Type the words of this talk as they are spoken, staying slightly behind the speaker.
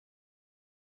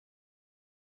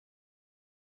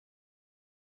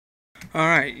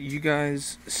Alright, you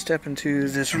guys step into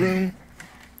this room.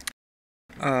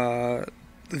 The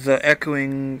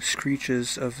echoing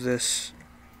screeches of this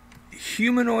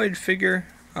humanoid figure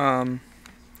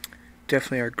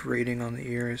definitely are grating on the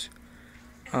ears.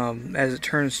 As it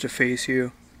turns to face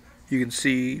you, you can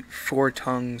see four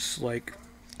tongues like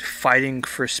fighting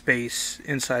for space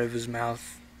inside of his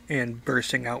mouth and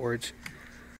bursting outwards.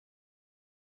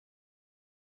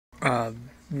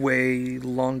 Way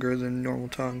longer than normal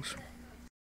tongues.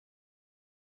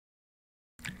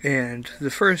 And the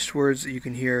first words that you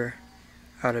can hear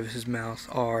out of his mouth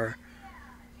are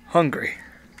hungry.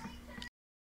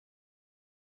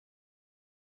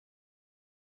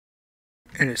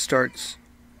 And it starts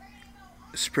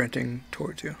sprinting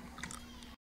towards you.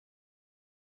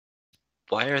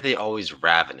 Why are they always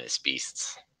ravenous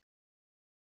beasts?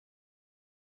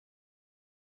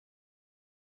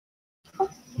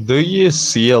 Do you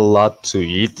see a lot to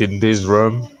eat in this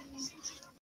room?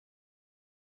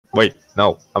 Wait,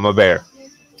 no, I'm a bear.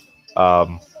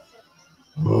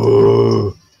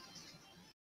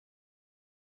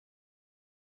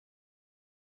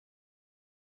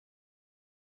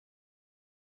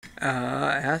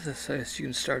 Athos, I guess you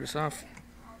can start us off.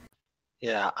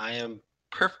 Yeah, I am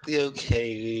perfectly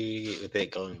okay with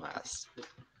it going last.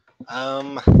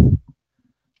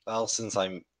 Well, since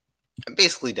I'm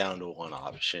basically down to one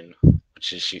option,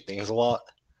 which is shoot things a lot.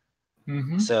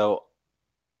 Mm-hmm. So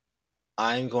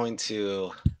I'm going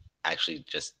to actually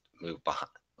just move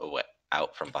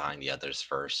out from behind the others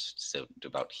first, so to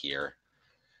about here.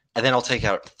 And then I'll take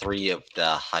out 3 of the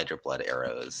Hydra Blood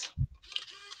arrows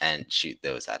and shoot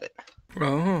those at it.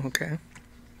 Oh, okay.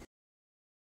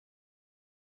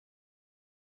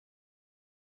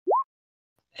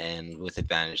 And with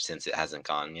advantage since it hasn't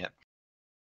gone yet.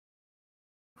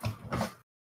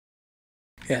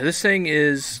 Yeah, this thing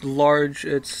is large.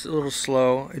 It's a little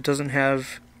slow. It doesn't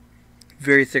have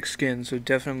very thick skin, so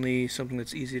definitely something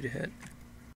that's easy to hit.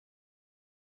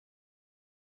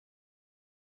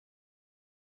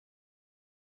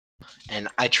 And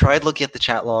I tried looking at the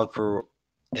chat log for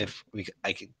if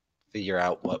I could figure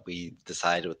out what we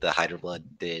decided what the Hydra Blood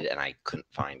did, and I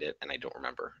couldn't find it, and I don't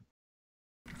remember.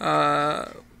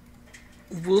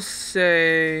 We'll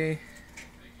say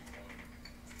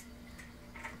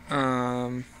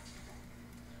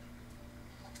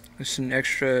there's an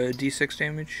extra d6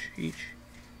 damage each.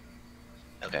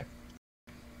 Okay.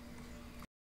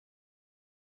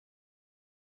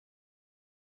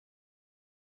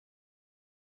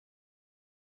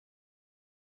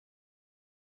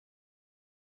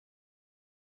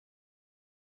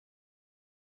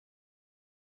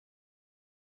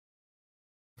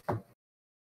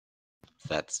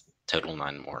 That's total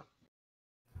 9 more.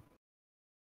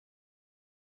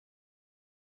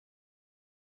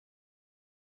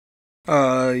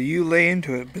 You lay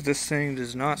into it, but this thing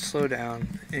does not slow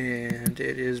down, and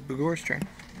it is Bagor's turn.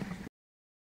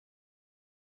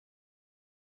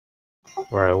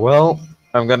 Right, well,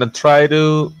 I'm gonna try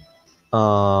to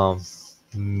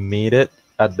meet it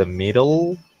at the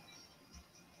middle.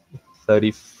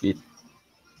 30 feet.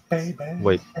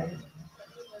 Wait.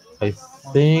 I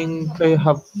think I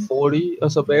have 40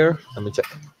 as a bear. Let me check.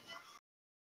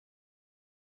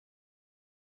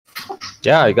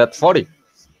 Yeah, I got 40.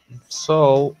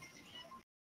 So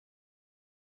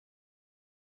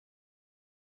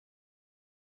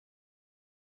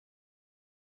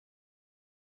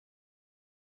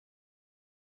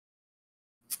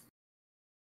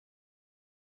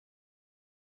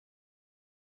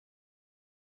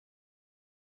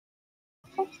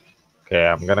okay,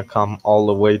 I'm gonna come all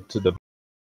the way to the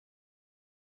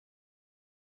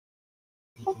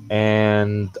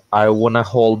and I wanna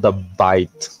hold the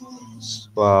bite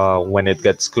when it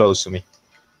gets close to me.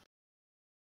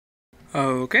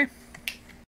 Okay.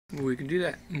 We can do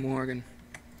that, Morgan.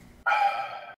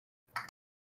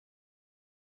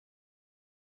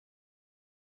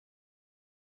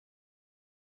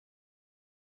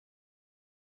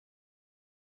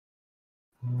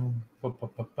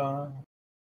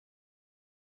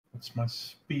 What's my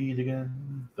speed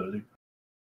again? 30.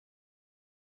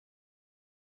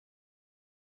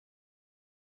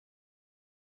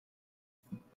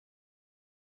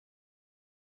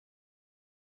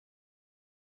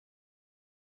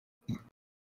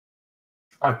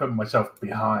 I put myself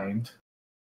behind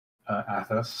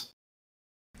Athos.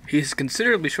 He's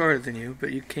considerably shorter than you,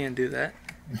 but you can do that.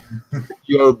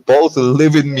 You're both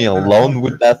leaving me alone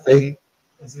with that thing.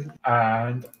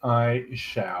 And I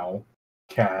shall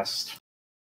cast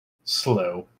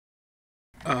Slow.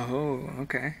 Oh,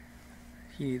 okay.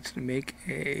 He needs to make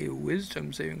a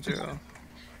wisdom saving throw.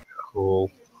 Cool.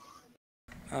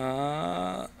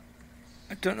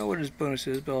 I don't know what his bonus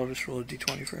is, but I'll just roll a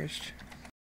d20 first.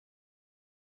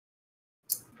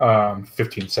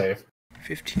 15 save.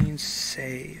 15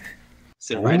 save.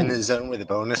 So right in the zone where the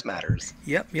bonus matters.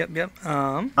 Yep.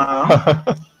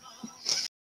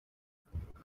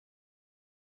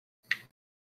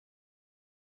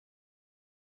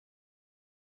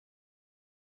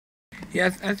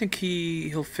 Yeah, I think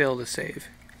he'll fail the save.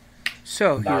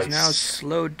 So he is now Nice.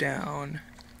 slowed down.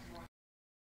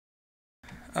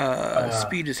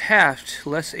 Speed is halved,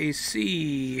 less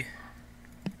AC.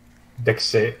 Dex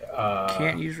save.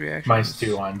 Can't use reactions.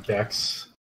 -2 on Dex.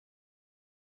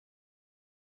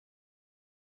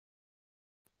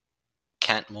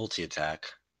 Can't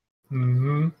multi-attack.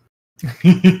 Mm-hmm.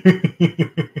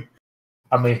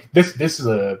 I mean, this is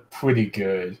a pretty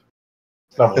good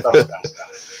level 3 spell.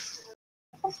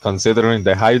 Considering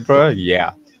the Hydra,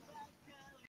 yeah.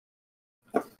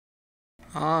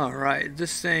 Alright,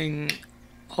 this thing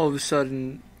all of a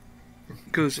sudden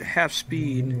goes at half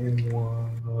speed.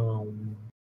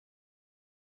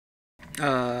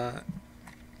 Can't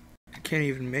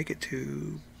even make it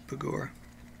to Bagor.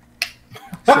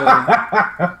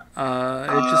 So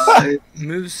it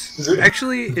moves.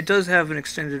 Actually, it does have an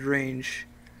extended range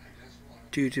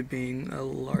due to being a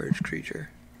large creature.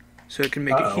 So it can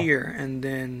make it here and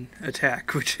then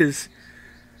attack, which is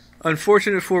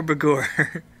unfortunate for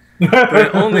Bagor.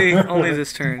 But only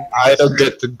this turn. I don't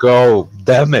get to go.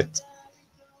 Damn it.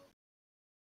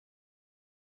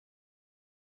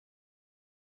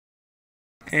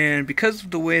 And because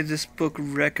of the way this book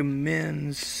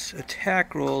recommends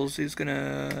attack rolls, he's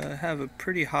gonna have a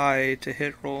pretty high to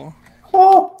hit roll.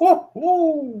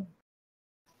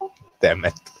 Damn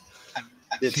it.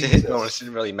 The to hit bonus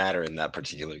didn't really matter in that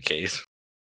particular case.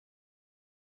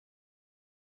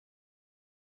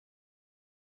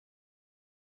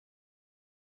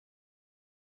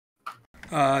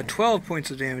 Uh, 12 points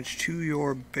of damage to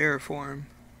your bear form.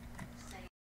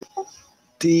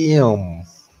 Damn.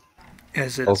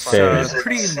 As its Okay.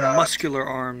 pretty muscular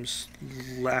arms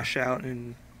lash out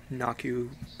and knock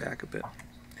you back a bit.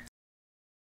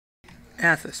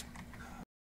 Athos.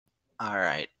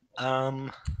 Alright.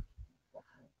 I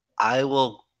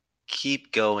will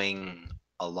keep going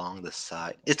along the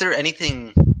side. Is there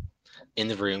anything in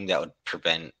the room that would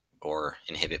prevent or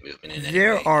inhibit movement in any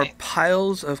There way? are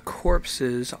piles of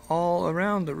corpses all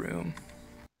around the room.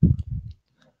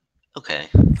 Okay.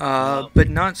 But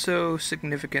not so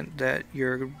significant that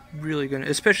you're really gonna,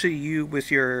 especially you with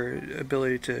your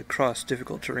ability to cross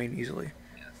difficult terrain easily.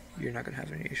 You're not gonna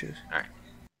have any issues.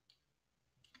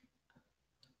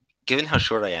 Given how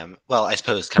short I am, well, I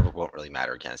suppose cover won't really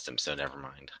matter against him, so never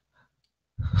mind.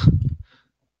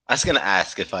 I was gonna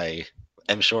ask if I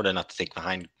am short enough to take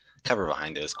cover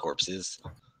behind those corpses,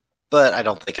 but I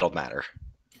don't think it'll matter.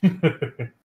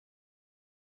 And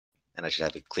I should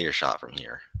have a clear shot from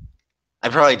here. I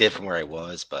probably did from where I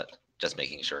was, but just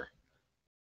making sure.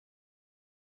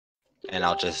 And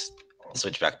I'll just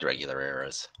switch back to regular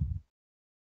arrows.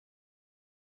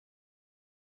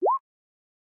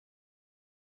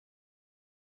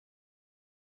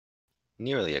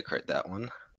 Nearly a crit, that one.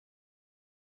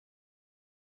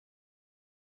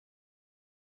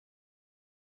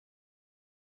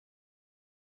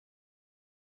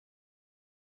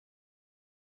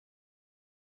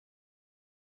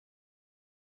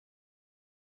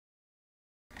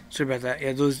 Sorry about that.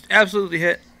 Yeah, those absolutely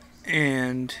hit.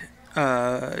 And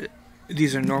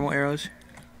these are normal arrows.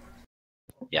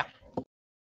 Yeah.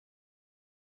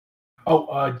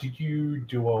 Did you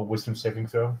do a wisdom saving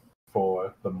throw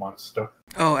for the monster?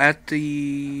 Oh, at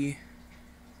the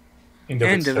end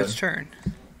of its turn.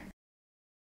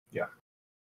 Yeah.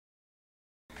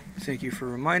 Thank you for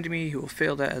reminding me. He will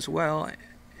fail that as well.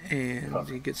 And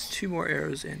he gets 2 more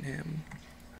arrows in him.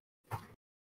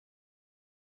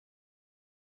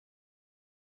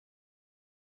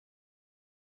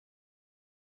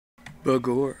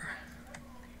 Bagor.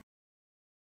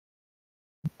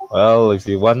 Well, if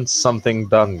you want something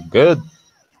done good,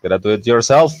 you gotta do it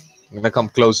yourself. I'm gonna come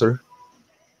closer.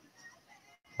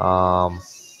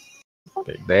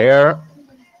 Okay, there.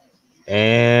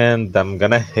 And I'm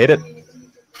gonna hit it.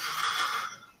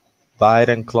 Bite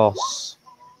and claws.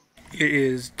 It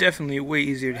is definitely way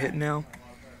easier to hit now.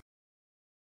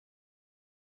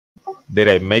 Did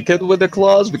I make it with the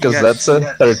claws? Because Yes. that's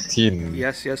a 13.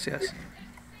 Yes.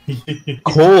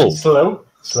 Cool. Slow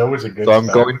is a good So I'm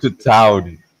spell. going to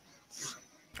town.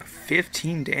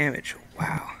 15 damage.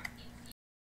 Wow.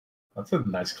 That's a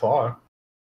nice claw.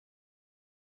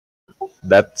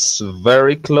 That's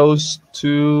very close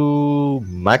to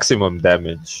maximum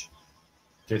damage.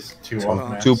 Just 2 So, off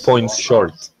max. 2 points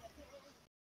short.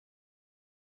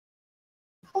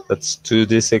 That's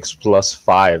 2d6 plus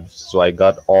 5, so I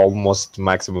got almost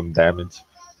maximum damage.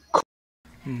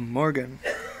 Morgan.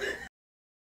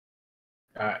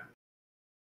 Alright.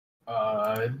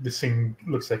 This thing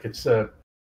looks like it's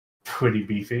pretty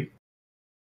beefy.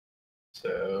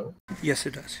 So Yes,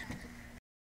 it does.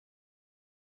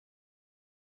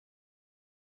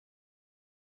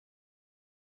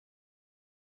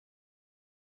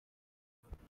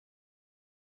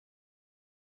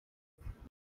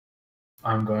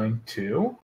 I'm going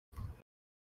to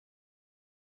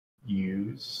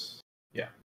use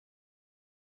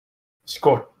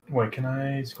Scorch. Wait, can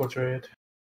I Scorch Ray it?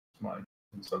 Come on,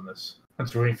 it's on this.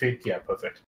 That's 20 feet. Yeah,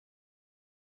 perfect.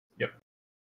 Yep.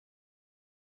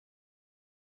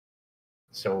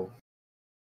 So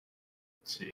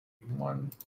let's see.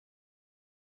 1,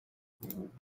 2,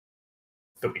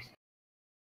 3.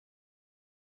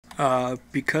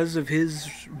 Because of his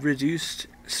reduced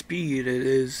speed, it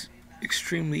is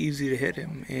extremely easy to hit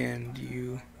him, and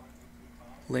you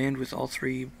land with all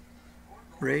 3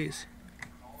 rays.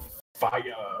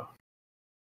 Fire.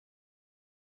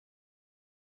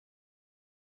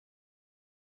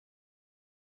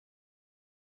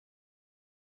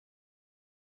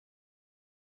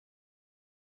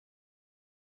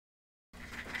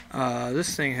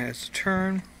 This thing has a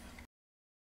turn.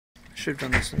 Should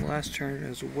have done this in the last turn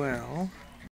as well.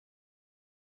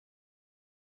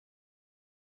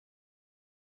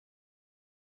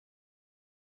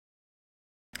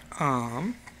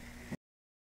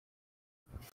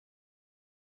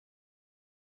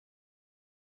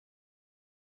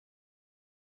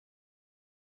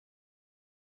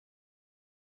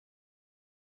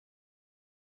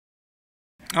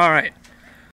 Alright.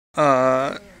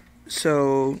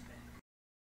 So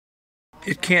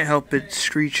it can't help but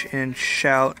screech and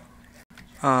shout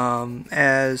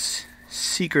as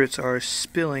secrets are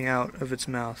spilling out of its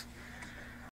mouth.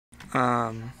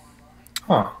 The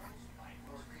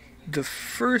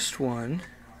first one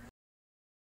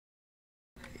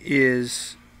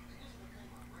is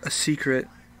a secret.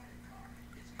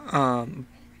 How do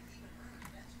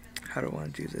I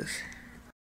want to do this?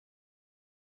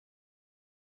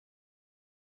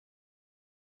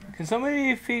 Can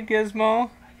somebody feed Gizmo?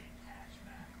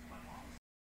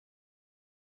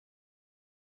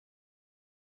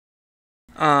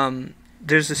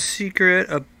 There's a secret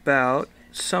about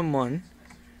someone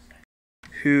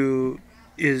who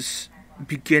is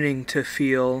beginning to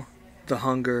feel the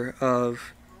hunger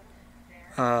of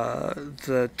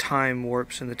the time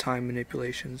warps and the time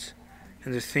manipulations,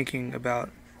 and they're thinking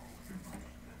about,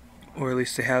 or at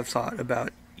least they have thought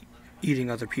about,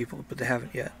 eating other people, but they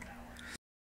haven't yet.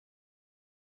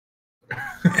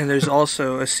 And there's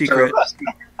also a secret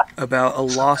about a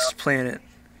lost planet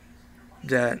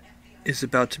that is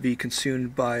about to be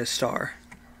consumed by a star.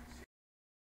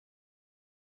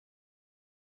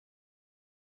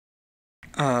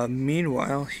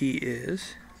 Meanwhile, he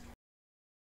is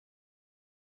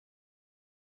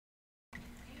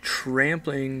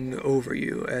trampling over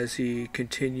you as he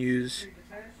continues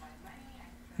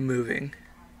moving.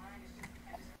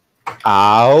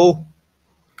 Ow!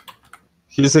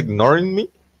 He's ignoring me?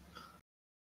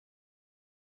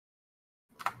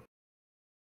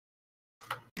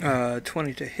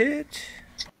 20 to hit.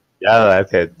 Yeah, that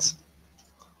hits.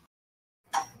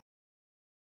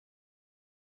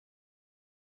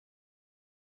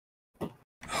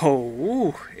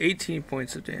 Oh, 18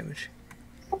 points of damage.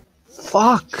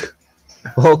 Fuck!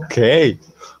 Okay.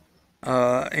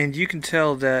 And you can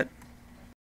tell that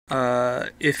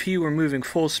if he were moving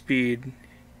full speed,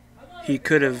 he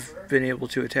could have been able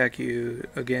to attack you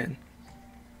again.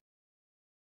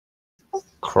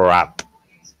 Crap.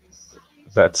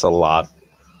 That's a lot.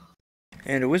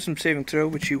 And a wisdom saving throw,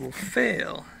 which you will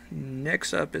fail.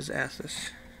 Next up is Athos.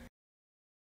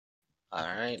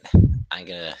 Alright. I'm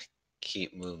gonna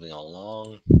keep moving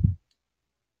along.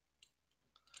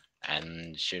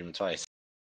 And shoot him twice.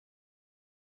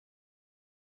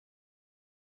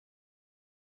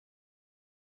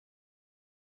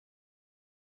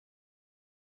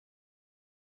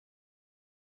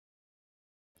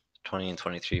 And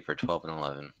 23 for 12 and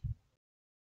 11.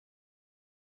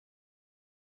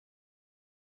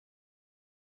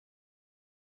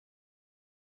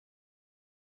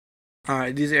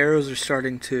 Alright, these arrows are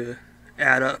starting to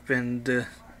add up, and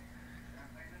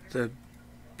the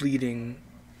bleeding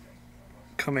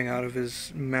coming out of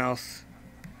his mouth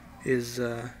is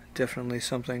definitely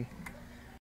something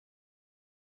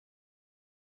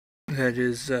that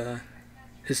is,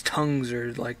 his tongues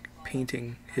are like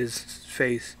painting his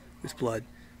face with blood.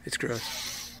 It's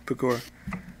gross. But gore.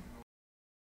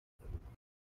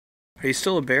 Are you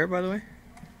still a bear, by the way?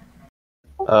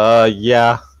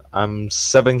 Yeah, I'm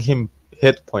 7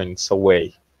 hit points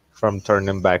away from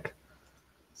turning back.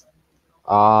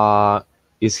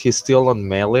 Is he still on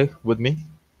melee with me?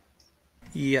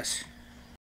 Yes.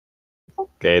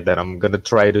 Okay, then I'm gonna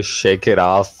try to shake it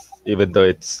off, even though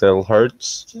it still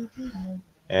hurts,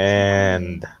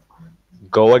 and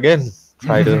go again.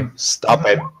 Try to stop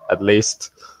it at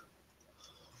least.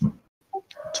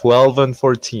 12 and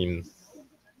 14.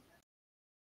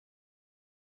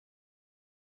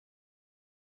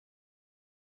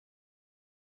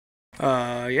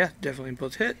 Yeah, definitely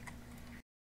both hit.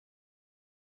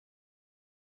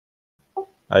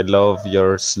 I love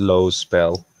your slow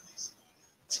spell.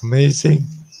 It's amazing.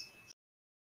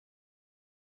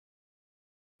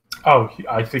 Oh,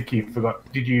 I think you forgot.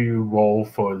 Did you roll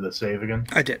for the save again?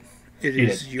 I did. It You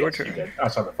is did. your Yes, turn. You did. I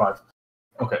saw the 5.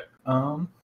 Okay. Oh.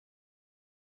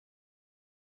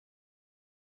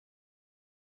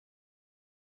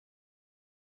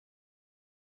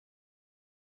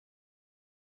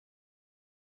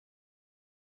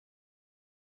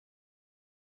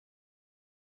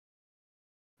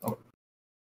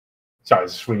 Sorry, I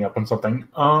was swinging up on something.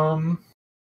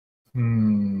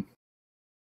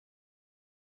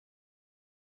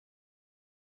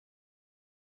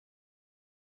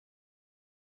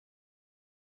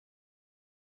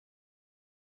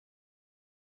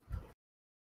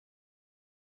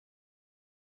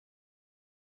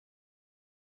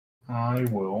 I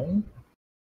will.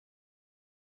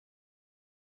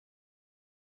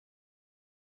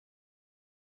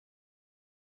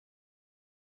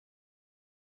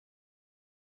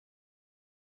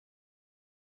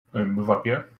 I'm gonna move up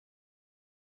here,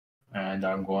 and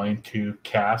I'm going to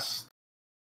cast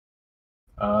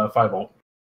 5 volt.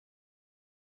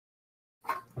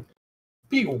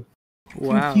 Pew!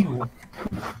 Wow. Pew!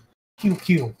 Pew!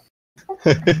 Pew!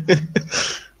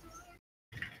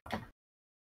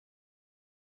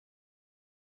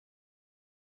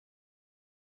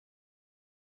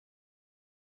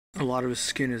 A lot of his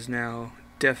skin is now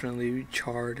definitely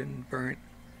charred and burnt.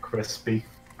 Crispy.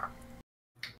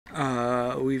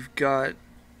 We've got...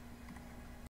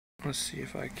 Let's see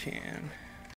if I can.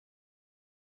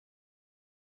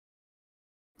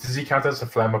 Does he count as a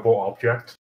flammable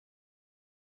object?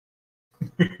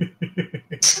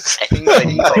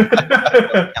 Anything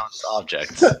that counts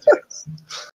objects.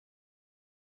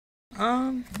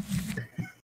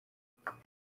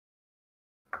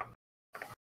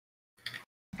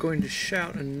 Going to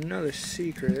shout another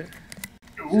secret.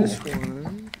 Ooh. This one. Let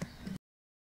me...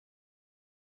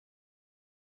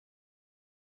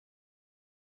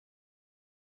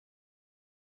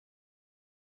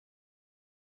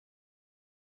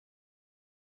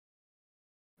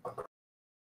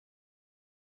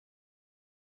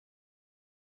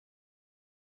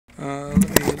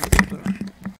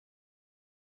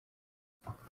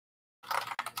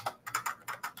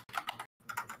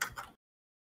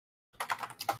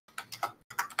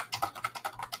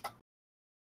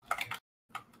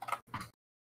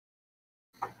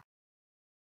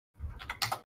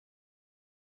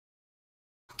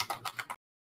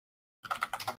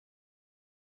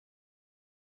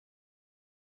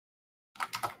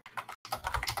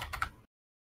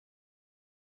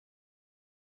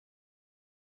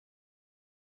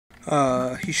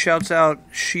 He shouts out,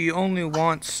 she only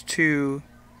wants to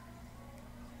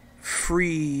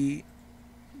free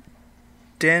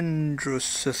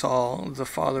Dendrosithal, the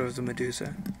father of the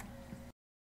Medusa.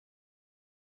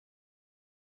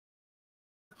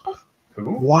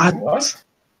 What?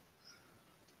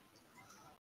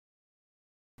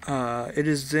 It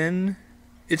is then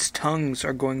its tongues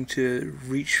are going to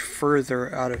reach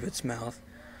further out of its mouth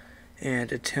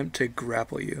and attempt to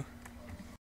grapple you.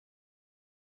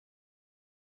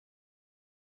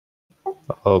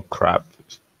 Oh crap.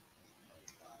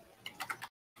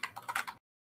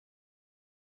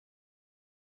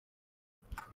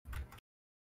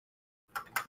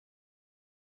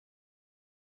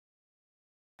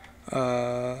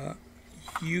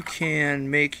 You can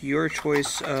make your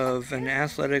choice of an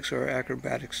athletics or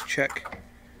acrobatics check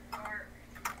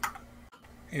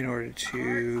in order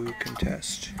to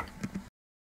contest.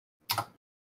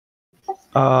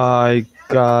 I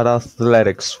got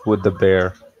athletics with the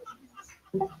bear.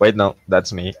 Wait, no,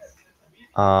 that's me.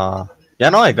 Yeah,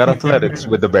 no, I got athletics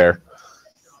with the bear.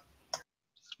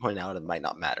 Just point out it might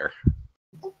not matter.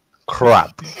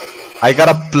 Crap. I got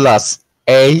a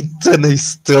 +8 and I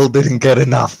still didn't get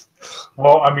enough.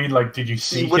 Well, I mean, like, did you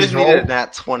see You would his have roll? needed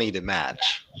that 20 to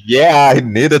match. Yeah, I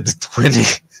needed the 20.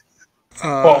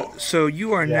 So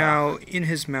you are now in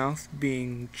his mouth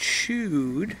being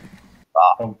chewed.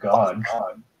 Oh God.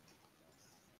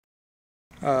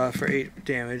 for 8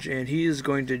 damage, and he is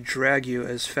going to drag you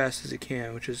as fast as he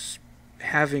can, which is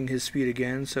halving his speed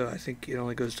again, so I think it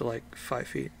only goes to like 5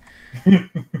 feet.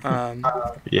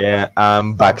 Yeah,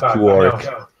 I'm back to work.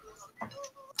 No.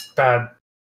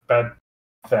 Bad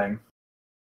thing.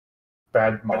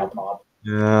 Bad mob.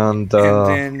 And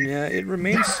then it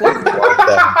remains slow.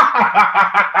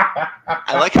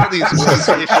 I like how these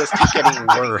waves just keep getting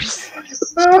worse.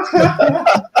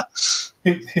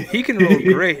 He can roll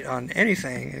great on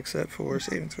anything except for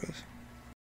saving throws.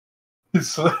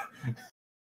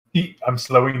 I'm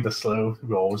slowing the slow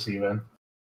rolls even.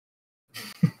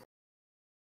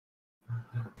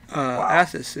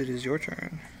 Athos, it is your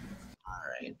turn.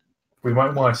 Alright. We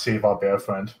might want to save our bear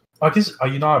friend. I guess, are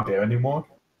you not a bear anymore?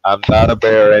 I'm not a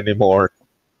bear anymore.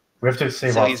 We have to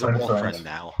save So our he's a wolf friend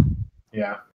now.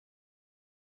 Yeah.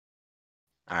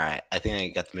 Alright, I think I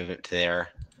got the movement to there.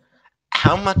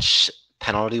 How much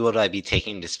penalty would I be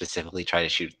taking to specifically try to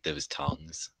shoot those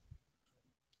tongues?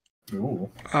 Ooh.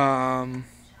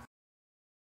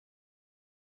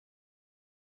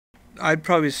 I'd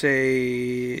probably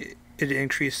say it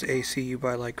increased the AC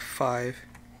by like 5.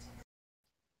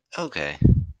 Okay.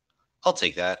 I'll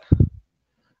take that.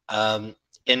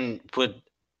 And would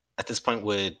at this point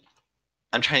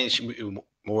I'm trying to shoot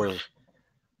more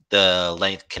the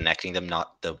length connecting them,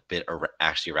 not the bit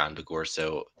actually around Bagor,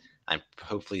 so I'm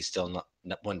hopefully still not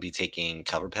wouldn't be taking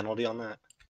cover penalty on that.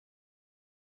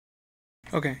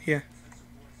 Okay, yeah.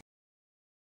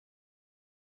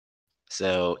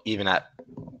 So even at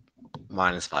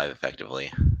 -5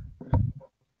 effectively.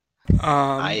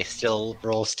 I still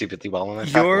roll stupidly well on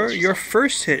attack rolls. Your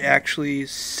first hit actually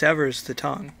severs the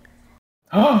tongue.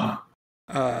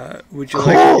 Would you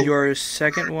like your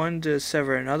second one to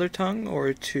sever another tongue,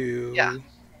 or to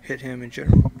hit him in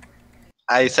general?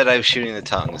 I said I was shooting the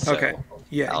tongue. So okay.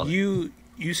 Yeah, you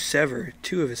sever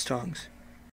 2 of his tongues.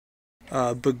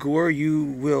 Bagor, you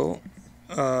will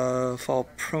fall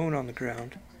prone on the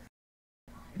ground.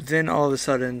 Then all of a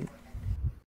sudden,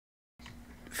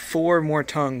 4 more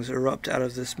tongues erupt out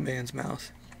of this man's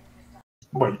mouth.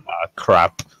 Wait.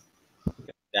 Crap.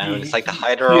 Yeah, it's like the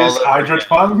Hydra. He has Hydra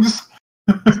tongues?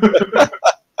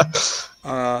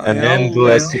 An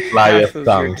endless supply of your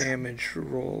tongues. Damage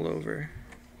roll over.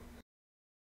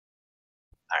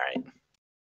 Alright.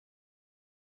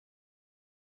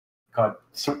 God,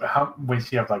 so does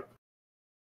he have like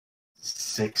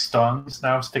 6 tongues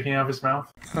now sticking out of his mouth?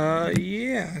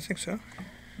 Yeah, I think so.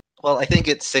 Well, I think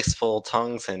it's 6 full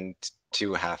tongues and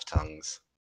 2 half tongues.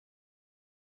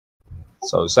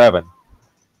 So 7.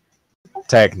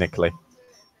 Technically.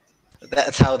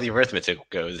 That's how the arithmetic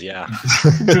goes, yeah.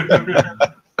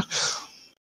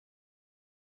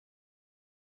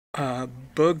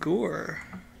 Bagor.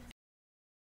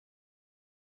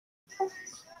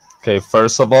 Okay,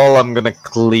 first of all, I'm gonna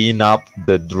clean up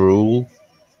the drool,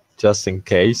 just in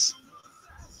case.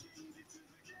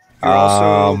 You're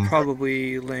also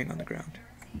probably laying on the ground.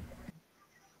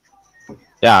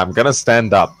 Yeah, I'm gonna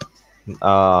stand up.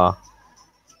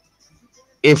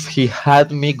 If he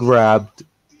had me grabbed,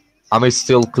 am I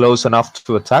still close enough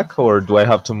to attack, or do I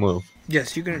have to move?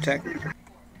 Yes, you can attack.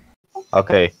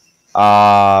 Okay.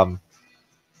 I'm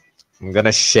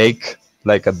gonna shake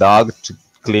like a dog to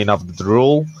clean up the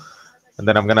drool, and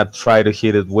then I'm gonna try to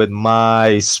hit it with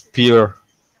my spear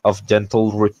of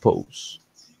gentle repose.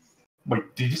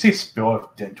 Wait, did you say spear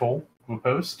of dental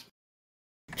repose?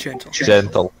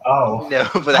 Gentle. Oh. No,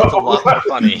 but that's a lot more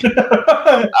funny.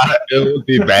 It would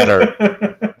be better.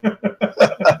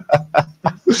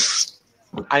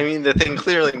 I mean, the thing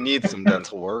clearly needs some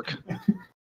dental work.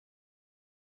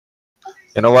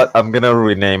 You know what? I'm gonna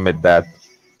rename it that.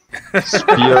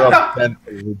 Spear of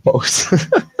gentle repose.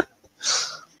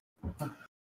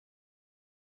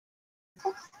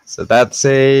 So that's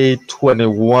a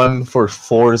 21 for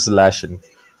 4 slashing.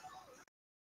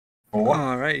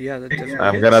 Alright, yeah, that definitely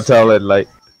I'm hits. gonna tell it like,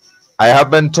 I have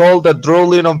been told that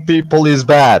drooling on people is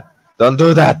bad. Don't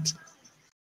do that.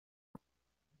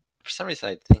 For some reason,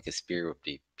 I think a spear would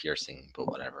be piercing, but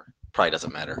whatever. Probably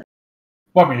doesn't matter.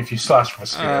 Well, I mean, if you slash with a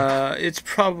spear. It's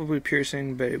probably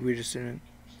piercing, but we just didn't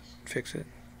fix it.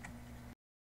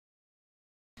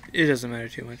 It doesn't matter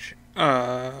too much.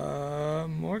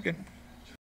 Morgan.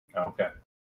 Okay.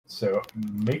 So,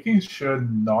 making sure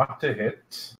not to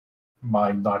hit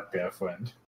my not bear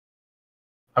friend,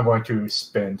 I'm going to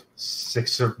spend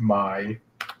 6 of my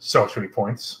sorcery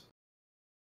points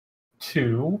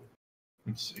to,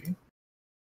 let's see,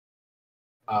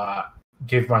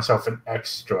 give myself an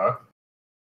extra.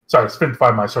 Sorry, spend 5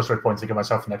 of my sorcery points to give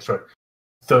myself an extra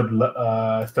third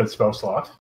spell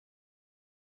slot.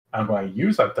 I'm going to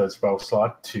use that third spell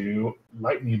slot to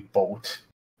lightning bolt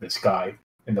this guy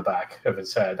in the back of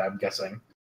his head, I'm guessing.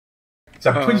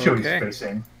 So I'm pretty sure he's Okay.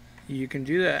 facing. You can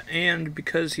do that, and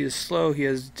because he is slow, he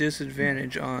has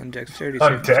disadvantage on dexterity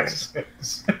On saving throws.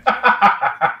 Dex.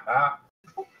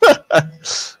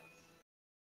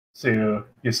 So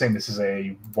you're saying this is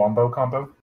a wombo combo?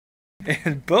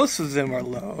 And both of them are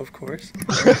low, of course.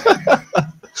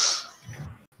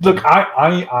 Look,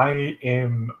 I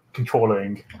am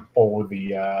controlling all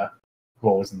the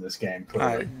roles in this game.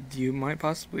 Clearly. You might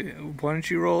possibly. Why don't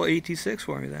you roll 86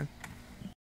 for me then?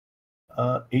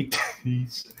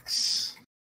 86.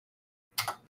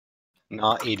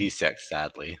 Not 86,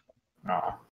 sadly.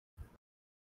 Oh.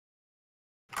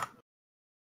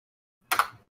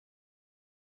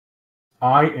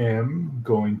 I am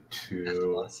going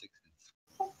to.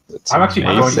 That's I'm actually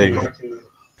amazing. going to.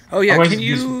 Oh yeah, I'm going can to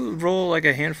you roll like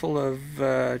a handful of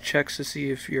checks to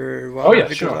see if your Oh, yeah,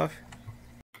 goes sure. off?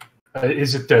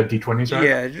 Is it the D20s? Right?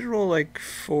 Yeah, just roll like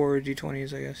 4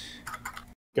 d20s, I guess.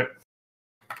 Good.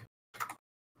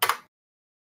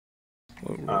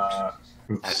 Whoops.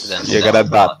 Oops. Accidental You got a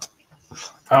dot.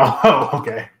 Oh,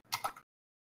 okay.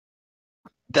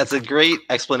 That's a great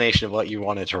explanation of what you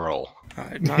wanted to roll.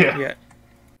 Not Yeah. yet.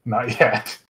 Not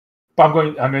yet. But I'm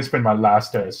going to spend my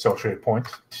last social point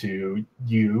to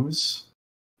use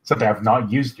something I've not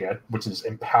used yet, which is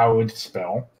Empowered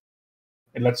Spell.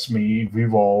 It lets me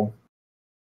reroll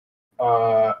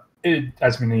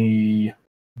as many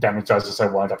damage dice as I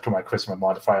want up to my charisma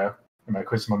modifier. And my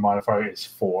charisma modifier is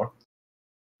 4.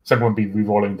 So I'm going to be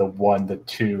rerolling the 1, the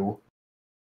 2,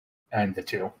 and the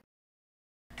 2.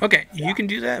 Okay, you can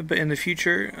do that, but in the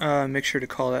future, make sure to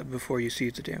call that before you see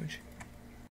the damage.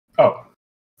 Oh.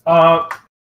 I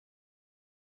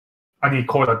need to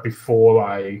call that before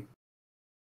I...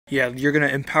 Yeah, you're gonna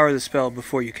empower the spell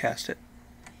before you cast it.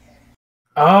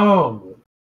 Oh.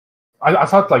 I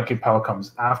thought like Empower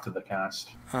comes after the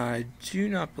cast. I do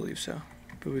not believe so,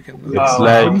 but we can look. It's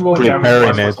like when you roll damage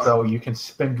preparing plus it. Spell, you can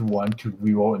spend 1 to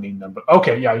reroll any number.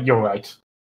 Okay, yeah, you're right.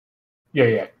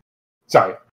 Yeah.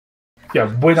 Sorry. Yeah,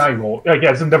 when I roll...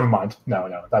 Yeah, so never mind.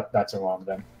 No, that's wrong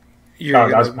then. You're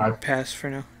that's gonna my- pass for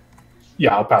now.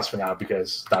 Yeah, I'll pass for now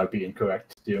because that would be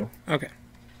incorrect to do. Okay.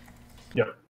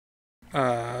 Yep.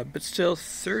 But still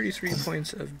 33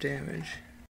 points of damage.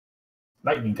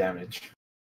 Lightning damage.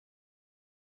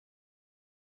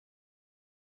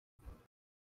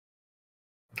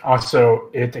 Also,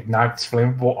 it ignites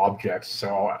flammable objects, so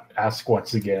I'll ask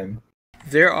once again.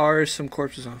 There are some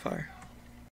corpses on fire.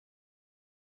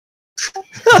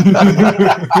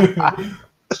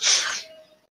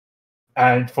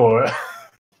 And for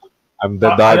I'm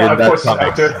the dog of in that course, comic.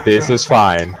 after- This is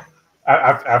fine.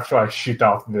 after I shoot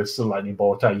off this lightning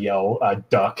bolt, I yell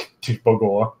 "duck" to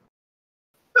Bogor.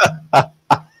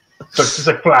 So it's just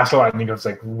a flash of lightning goes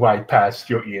like right past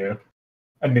your ear,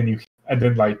 and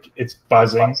then like it's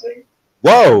buzzing.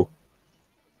 Whoa!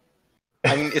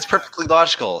 I mean, it's perfectly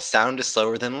logical. Sound is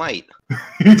slower than light.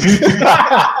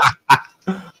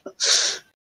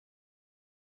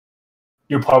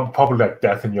 You're probably like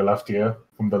death in your left ear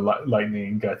from the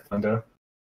lightning thunder.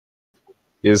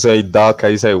 You say duck,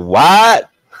 I say what?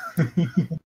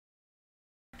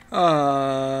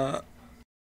 That's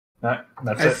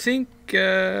I it. think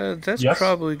that's Yes?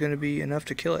 probably going to be enough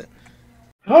to kill it.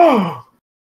 Oh!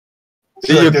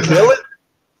 Do you kill it?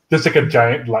 There's like a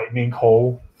giant lightning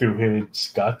hole through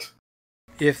his gut.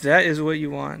 If that is what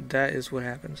you want, that is what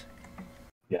happens.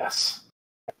 Yes.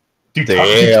 Do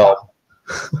Damn.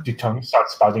 tongues start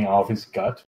spouting out of his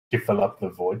gut to fill up the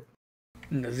void?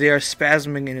 No, they are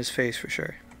spasming in his face for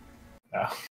sure.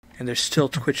 Yeah. And they're still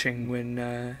twitching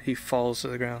when he falls to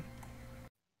the ground.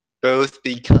 Both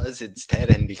because it's dead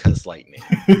and because lightning.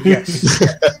 Yes.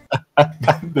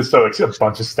 There's still like a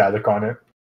bunch of static on it.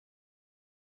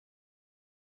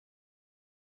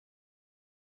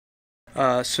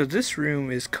 So this room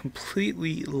is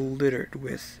completely littered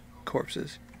with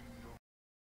corpses.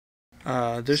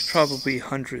 There's probably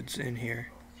hundreds in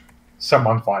here. Some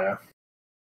on fire.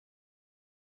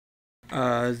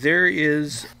 There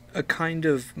is a kind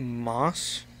of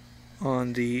moss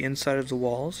on the inside of the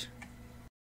walls.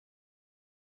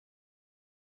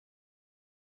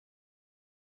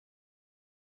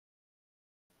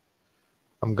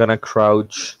 I'm gonna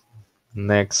crouch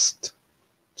next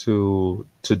to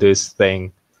this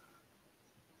thing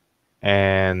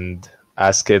and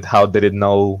ask it how did it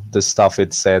know the stuff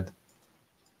it said.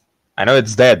 I know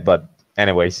it's dead, but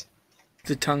anyways.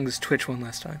 The tongues twitch one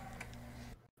last time.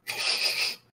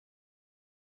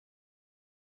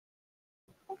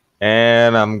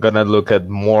 And I'm gonna look at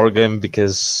Morgan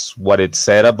because what it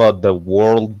said about the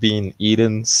world being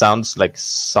eaten sounds like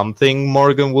something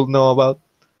Morgan will know about.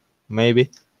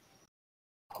 Maybe.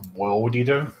 world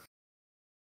eater?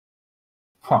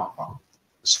 Huh.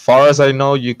 As far as I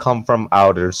know, you come from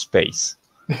outer space.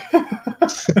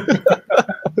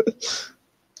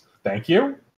 Thank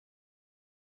you.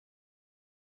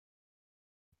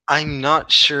 I'm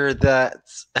not sure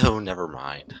that's. Oh, never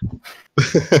mind.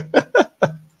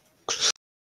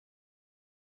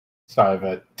 So I have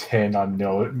a 10 on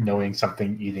knowing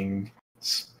something eating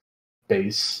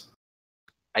space.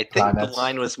 I think Planets. the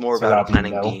line was more So about a that'll be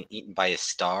planet no. being eaten by a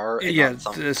star. And Yeah, not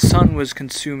something. the sun was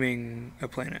consuming a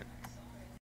planet.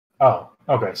 Oh,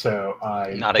 okay. So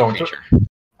Not a creature.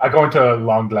 I go into a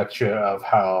long lecture of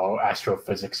how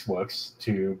astrophysics works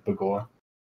to Bagor.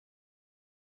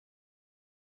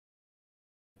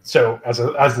 So as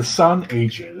the sun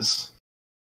ages,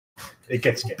 it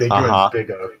gets bigger and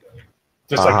bigger,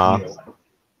 just like you.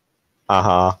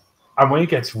 And when it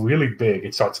gets really big,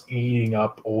 it starts eating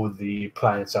up all the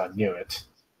planets that are near it.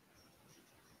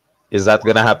 Is that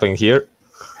gonna happen here?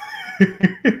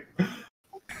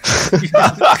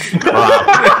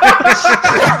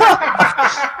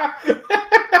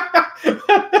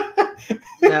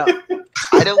 Now,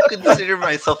 I don't consider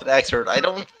myself an expert. I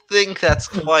don't think that's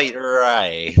quite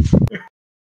right.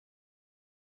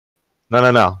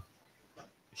 No.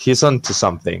 He's onto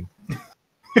something.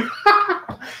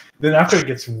 Then after it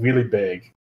gets really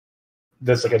big,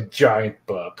 there's like a giant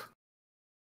bug.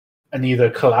 And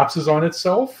either collapses on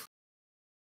itself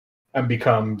and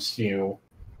becomes,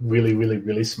 really, really,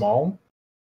 really small,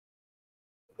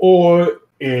 or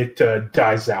it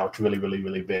dies out really, really,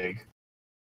 really big.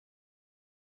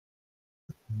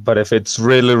 But if it's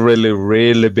really, really,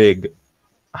 really big,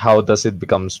 how does it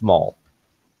become small?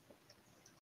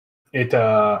 It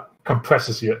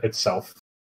compresses itself.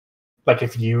 Like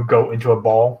if you go into a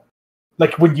ball,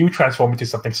 like when you transform into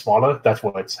something smaller, that's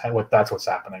what's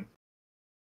happening.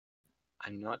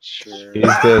 I'm not sure.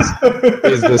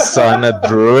 Is the sun a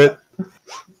druid?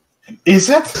 Is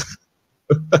it?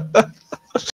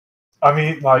 I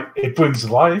mean, like, it brings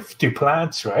life to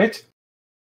plants, right?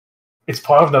 It's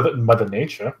part of Mother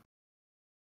Nature.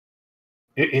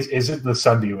 Is it the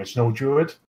sun the original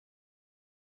druid?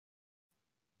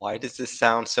 Why does this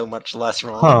sound so much less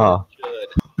wrong than it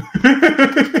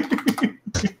should?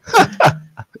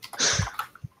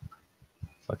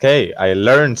 Okay, I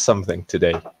learned something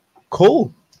today.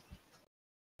 Cool.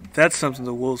 That's something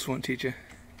the wolves won't teach you.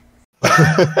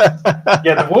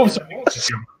 Yeah, the wolves are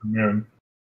the moon.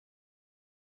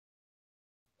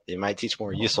 They might teach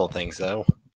more useful things, though.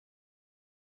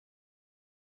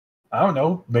 I don't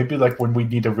know. Maybe like when we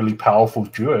need a really powerful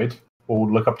druid, we'll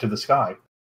look up to the sky.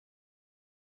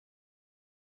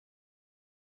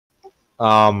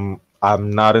 I'm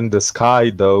not in the sky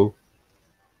though.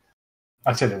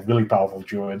 I said a really powerful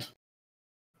druid.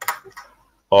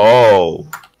 Oh.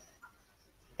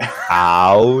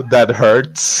 Ow, that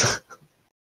hurts.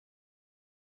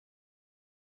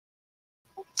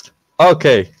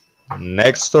 Okay,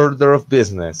 next order of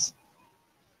business.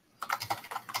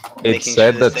 It Making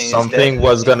said sure that this thing is something dead.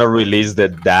 was gonna release the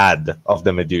dad of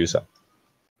the Medusa.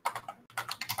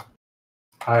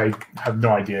 I have no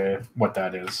idea what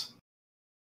that is.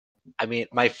 I mean,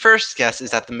 my first guess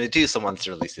is that the Medusa wants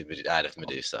to release the dad of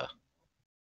Medusa.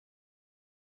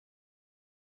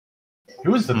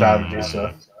 Who is the dad of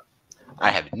Medusa?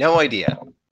 I have no idea.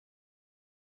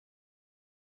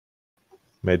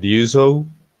 Medusa?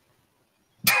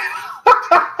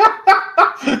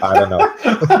 I don't know.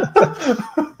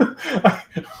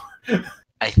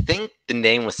 I think the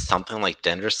name was something like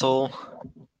Dendersoul.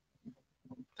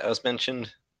 That was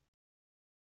mentioned.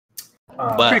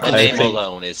 But the name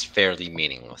alone is fairly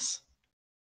meaningless.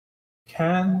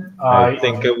 Can I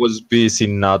think it was busy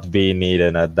not being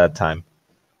eaten at that time.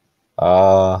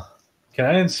 Can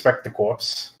I inspect the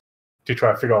corpse to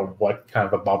try to figure out what kind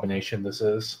of abomination this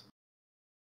is?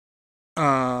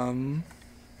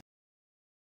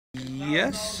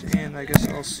 Yes, and I guess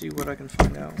I'll see what I can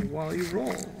find out while you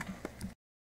roll.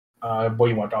 What do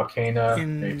you want? Arcana,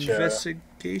 nature,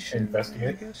 Investigation. investigate.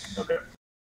 I guess. Okay.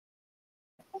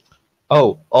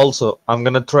 Oh, also, I'm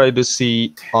gonna try to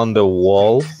see on the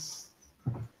wall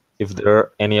if there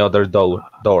are any other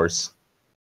doors.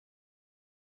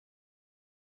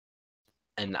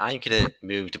 And I'm gonna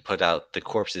move to put out the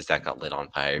corpses that got lit on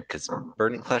fire, because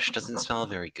burning flesh doesn't smell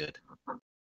very good.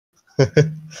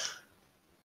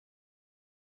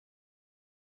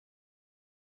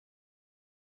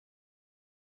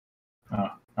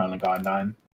 I only got a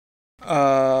 9.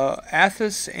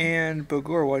 Athos and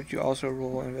Bogor, why don't you also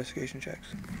roll investigation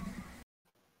checks?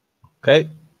 Okay.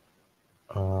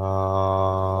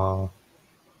 All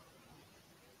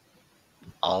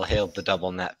hail the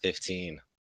double nat 15.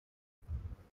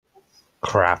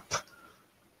 Crap.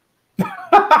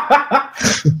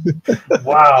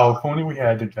 Wow, if only we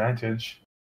had advantage.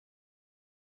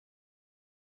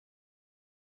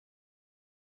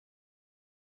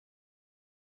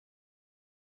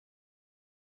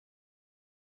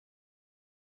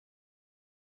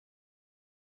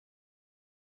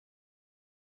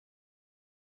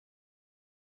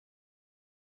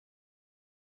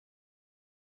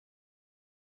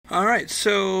 All right,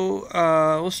 so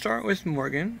we'll start with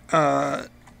Morgan.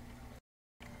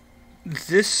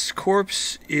 This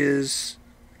corpse is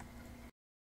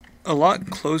a lot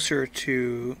closer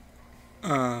to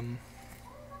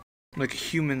like a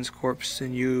human's corpse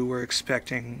than you were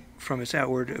expecting from its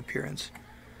outward appearance.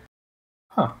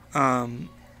 Huh.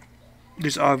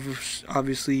 There's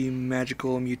obviously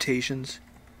magical mutations.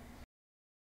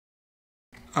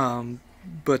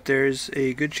 But there's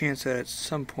a good chance that at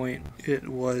some point it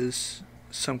was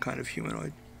some kind of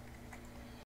humanoid.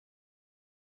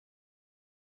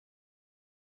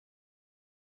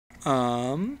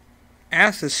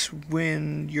 Athos,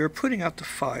 when you're putting out the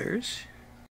fires,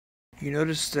 you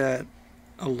notice that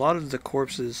a lot of the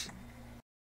corpses,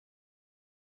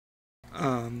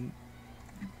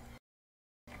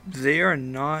 they are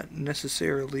not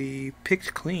necessarily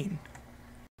picked clean.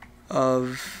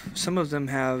 Some of them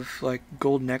have like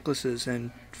gold necklaces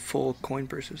and full coin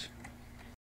purses.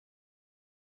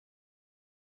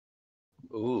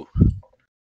 Ooh.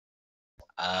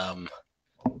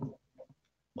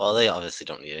 Well, they obviously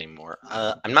don't need any more.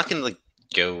 I'm not gonna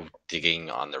go digging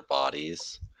on their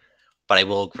bodies, but I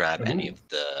will grab any of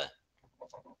the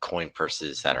coin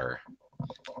purses that are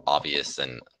obvious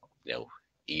and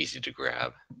easy to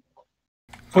grab.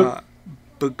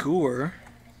 Bagur.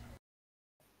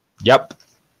 Yep.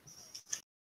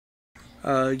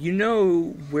 You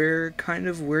know where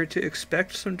to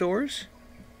expect some doors.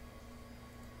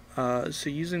 So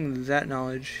using that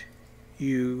knowledge,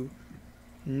 you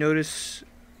notice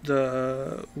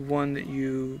the one that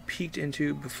you peeked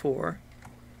into before.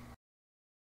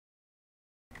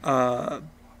 The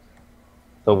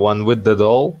one with the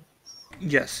doll?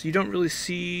 Yes, you don't really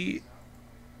see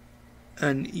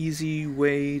an easy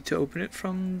way to open it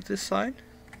from this side.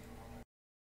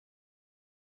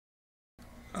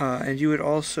 And you would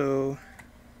also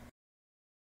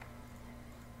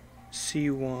see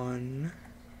one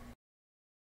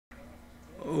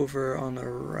over on the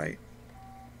right.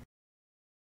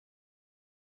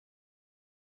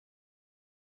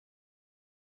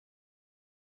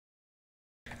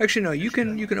 Actually, no. You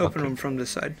can open them from this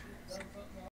side.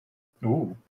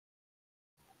 Ooh.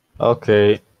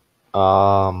 Okay.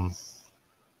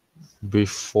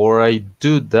 Before I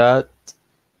do that,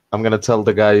 I'm gonna tell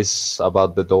the guys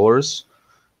about the doors,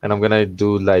 and I'm gonna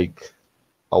do like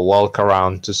a walk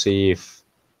around to see if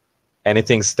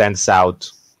anything stands out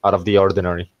of the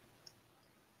ordinary.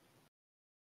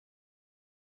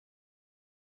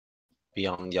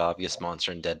 Beyond the obvious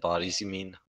monster and dead bodies, you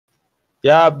mean?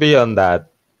 Yeah, beyond that,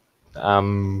 I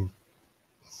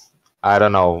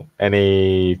don't know,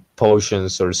 any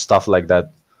potions or stuff like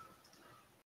that.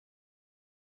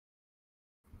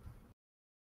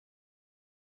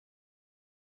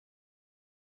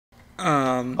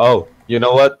 Oh, you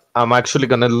know what? I'm actually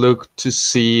gonna look to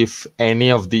see if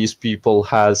any of these people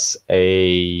has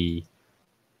a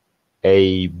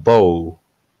bow,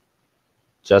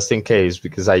 just in case,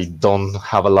 because I don't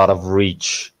have a lot of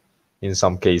reach in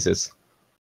some cases.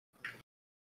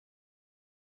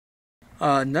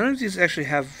 None of these actually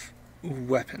have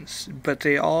weapons, but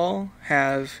they all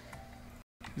have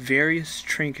various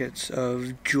trinkets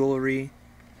of jewelry,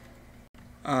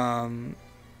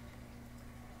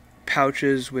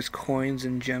 pouches with coins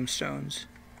and gemstones.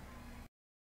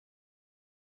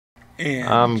 And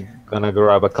I'm gonna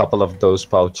grab a couple of those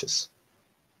pouches.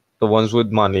 The ones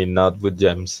with money, not with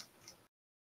gems.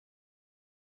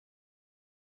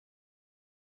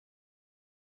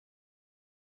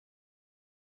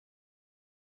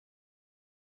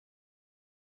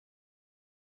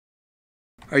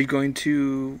 are you going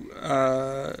to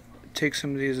take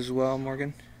some of these as well,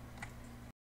 Morgan?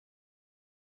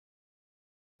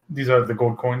 These are the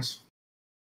gold coins.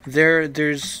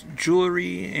 There's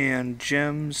jewelry and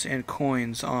gems and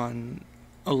coins on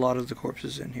a lot of the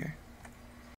corpses in here.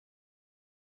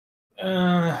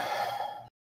 I'll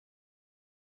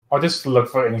just look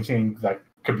for anything that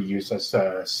could be used as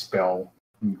spell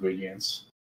ingredients.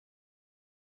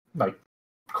 Like,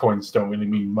 coins don't really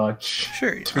mean much.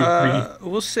 Sure. To me.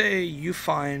 We'll say you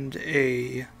find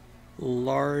a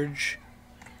large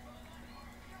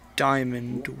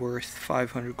diamond worth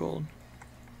 500 gold.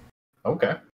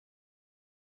 Okay.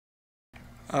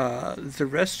 The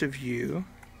rest of you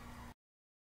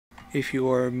If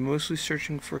you are mostly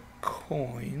searching for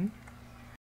coin,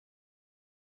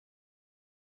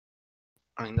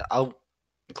 I mean, I'll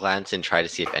glance and try to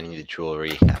see if any of the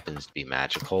jewelry happens to be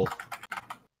magical.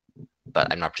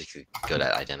 But I'm not particularly good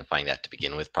at identifying that to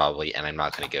begin with, probably, and I'm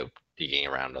not going to go digging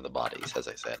around on the bodies, as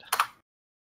I said.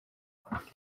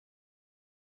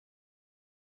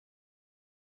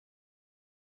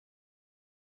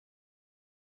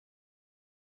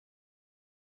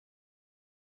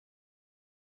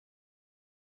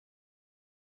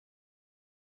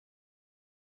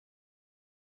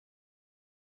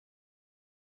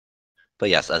 But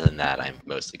yes, other than that, I'm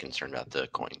mostly concerned about the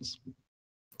coins.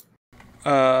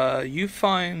 you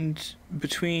find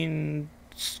between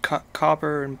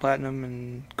copper and platinum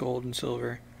and gold and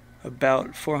silver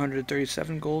about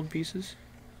 437 gold pieces.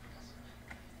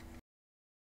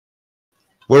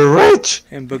 We're rich!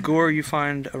 And Bagor, you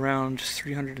find around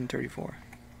 334.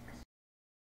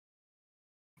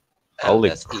 Holy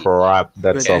that's easy. crap,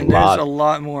 that's a And there's a lot.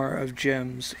 lot more of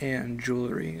gems and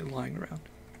jewelry lying around.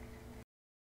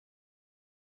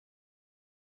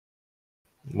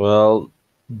 Well,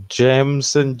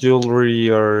 gems and jewelry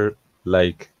are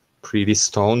like pretty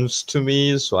stones to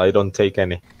me, so I don't take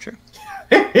any. Sure.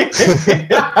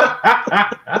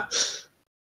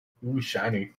 Ooh,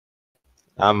 shiny.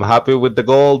 I'm happy with the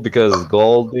gold because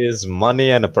gold is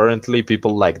money and apparently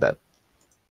people like that.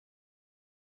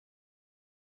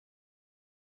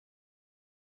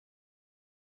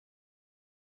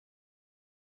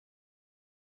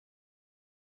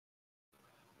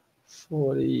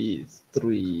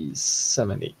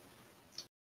 $43.70.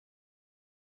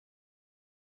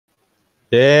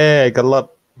 Yeah, I got a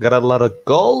lot of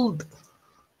gold.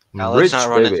 Now, Rich, let's not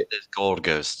run baby. into those gold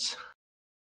ghosts.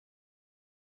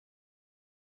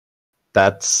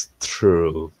 That's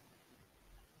true.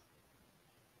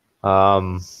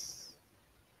 What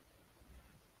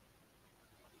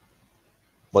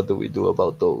do we do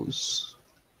about those?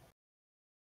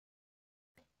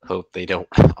 Hope they don't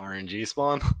RNG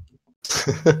spawn.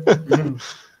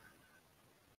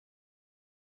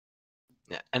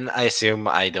 Yeah, and I assume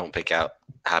I don't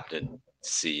happen to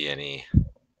see any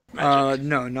magic.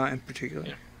 No, not in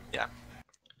particular. Yeah.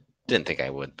 Didn't think I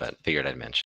would, but figured I'd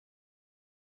mention.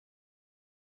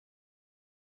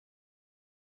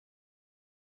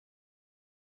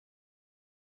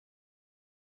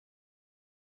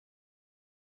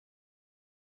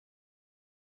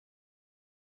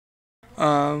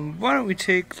 Why don't we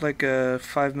take like a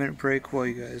 5-minute break while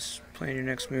you guys plan your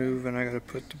next move, and I gotta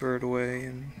put the bird away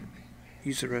and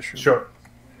use the restroom. Sure.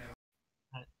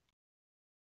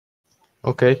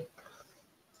 Okay.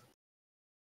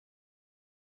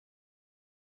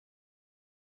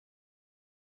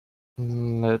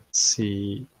 Let's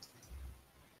see.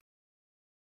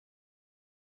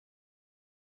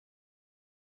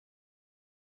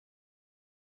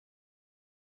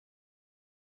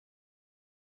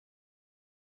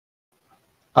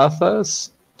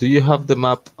 Athas, do you have the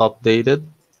map updated?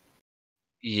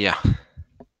 Yeah.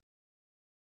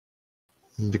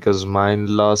 Because mine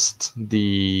lost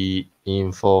the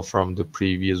info from the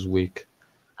previous week.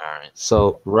 Alright.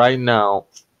 So right now,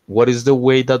 what is the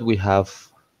way that we have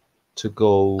to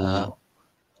go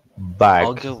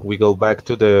back? We go back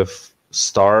to the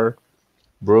star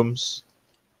rooms.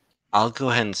 I'll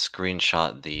go ahead and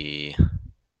screenshot the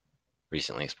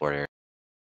recently explored area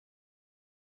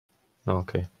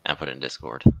Okay. and put it in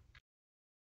Discord.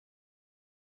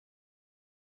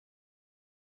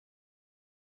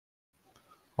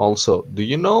 Also, do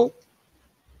you know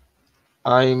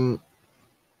I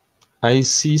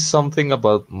see something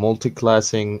about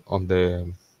multi-classing on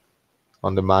the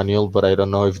manual, but I don't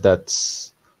know if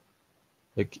that's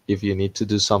like if you need to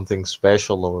do something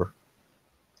special or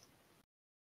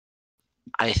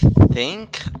I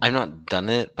think I've not done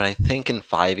it, but I think in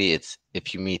 5e it's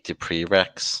if you meet the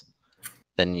prereqs,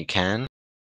 then you can.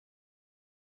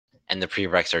 And the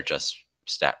prereqs are just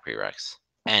stat prereqs.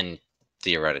 And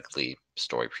theoretically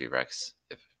story prereqs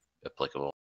if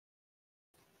applicable.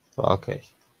 okay.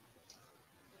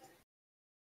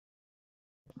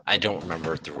 I don't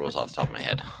remember the rules off the top of my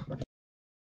head.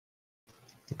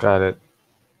 Got it.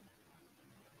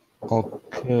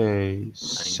 Okay, I need to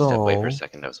step away for a so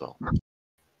second as well.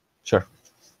 sure.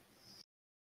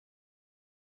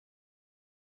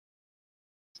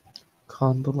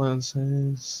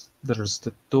 Condolences. There's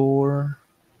the door.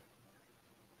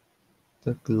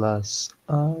 The glass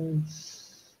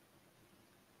eyes.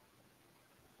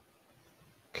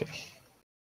 Okay.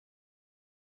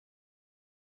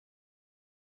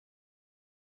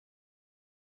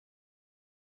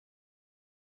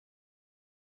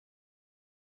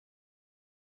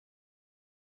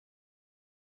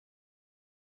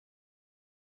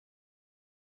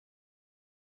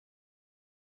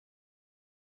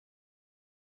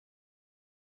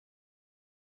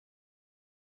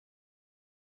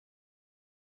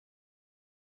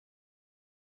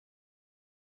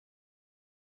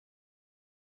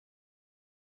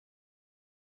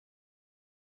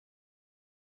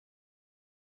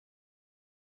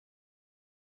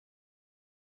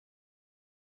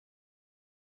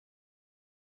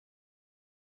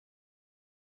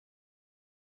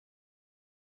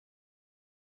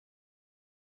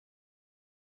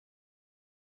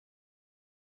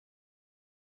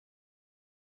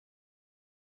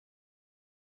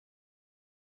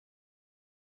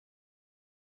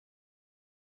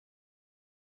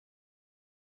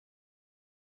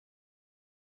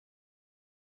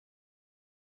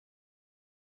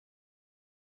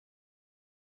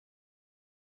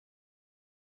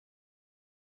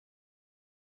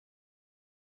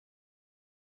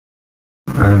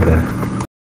 I'm there.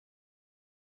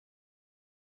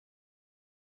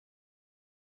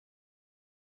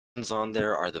 On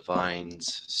there are the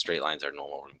vines. Straight lines are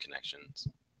normal room connections.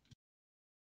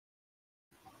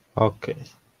 Okay.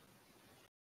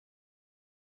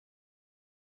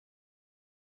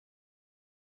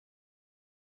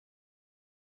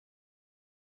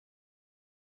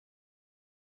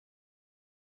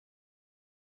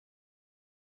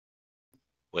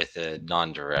 With the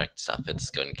non-direct stuff, it's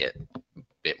going to get a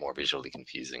bit more visually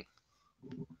confusing.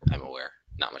 I'm aware.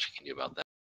 Not much I can do about that.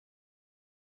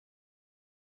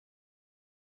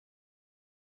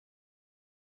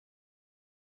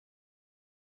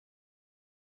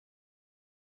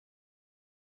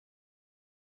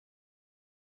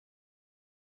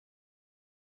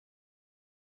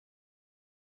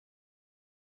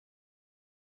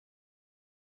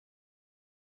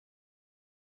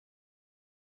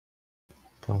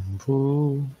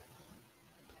 Bamboo,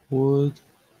 wood,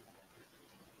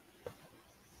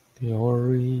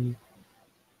 theory.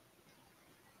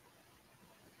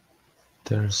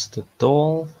 There's the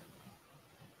doll.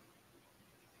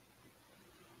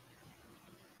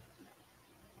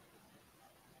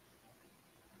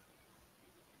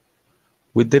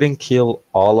 We didn't kill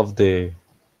all of the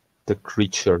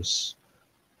creatures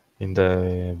in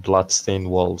the bloodstained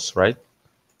walls, right?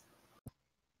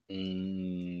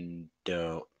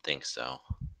 Don't think so.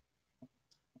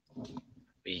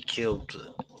 We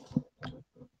killed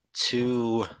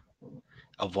 2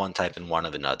 of one type and 1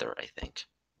 of another, I think.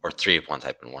 Or 3 of one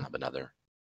type and 1 of another.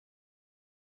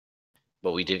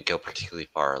 But we didn't go particularly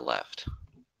far left.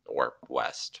 Or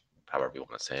west, however you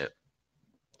want to say it.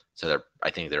 So I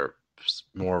think there are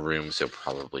more rooms, so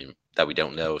probably that we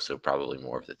don't know, so probably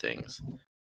more of the things.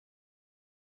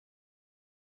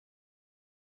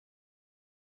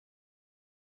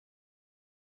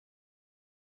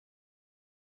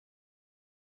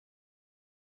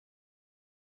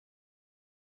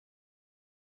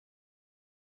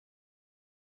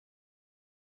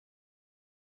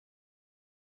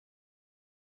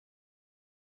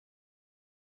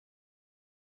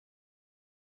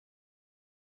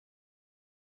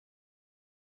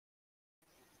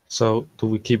 So, do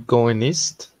we keep going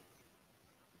east?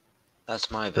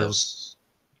 That's my vote.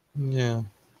 Yeah.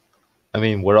 I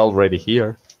mean, we're already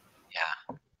here.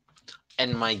 Yeah.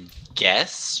 And my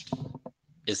guess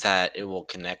is that it will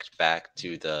connect back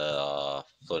to the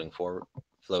floating floor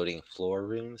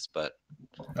rooms, but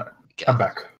I'm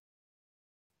back.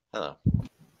 Hello.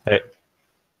 Hey.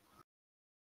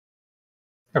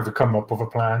 Have we come up with a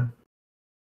plan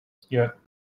yet?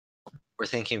 We're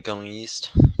thinking of going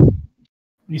east.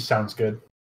 He sounds good.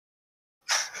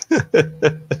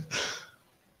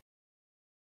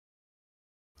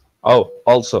 Oh,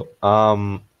 also,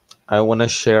 I want to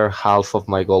share half of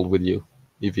my gold with you,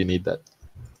 if you need that.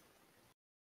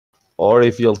 Or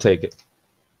if you'll take it.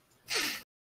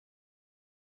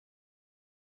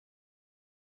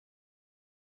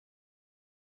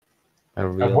 I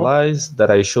realized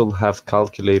that I should have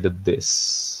calculated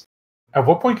this. At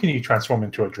what point can you transform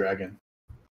into a dragon?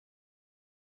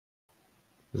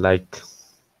 Like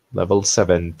level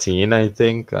 17, I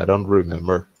think. I don't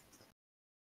remember.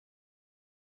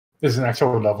 There's an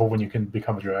actual level when you can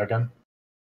become a dragon.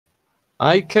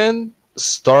 I can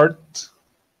start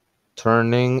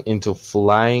turning into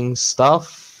flying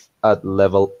stuff at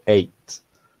level 8.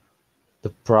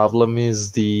 The problem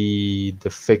is the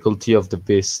difficulty of the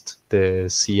beast, the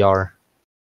CR.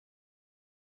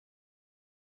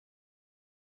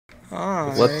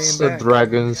 What's a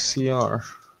dragon CR?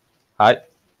 Hi.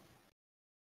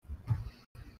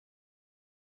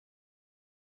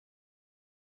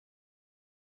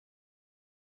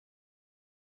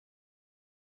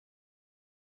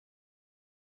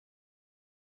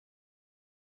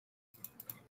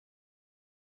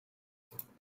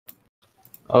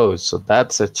 Oh, so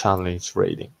that's a challenge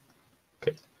rating.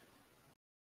 Okay.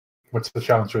 What's the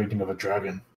challenge rating of a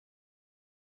dragon?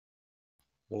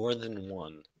 More than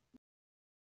 1.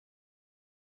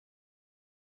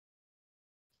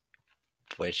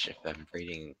 Which, if I'm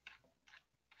reading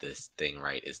this thing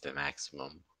right, is the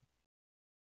maximum.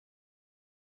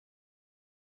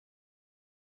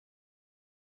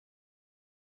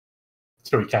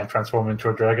 So we can't transform into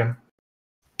a dragon?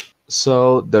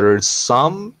 So there are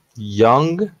some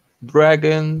young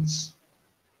dragons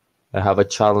that have a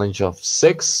challenge of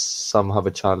 6. Some have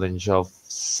a challenge of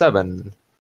 7.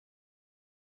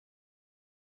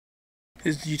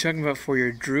 Is you talking about for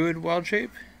your druid wild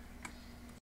shape?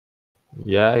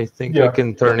 Yeah, I think I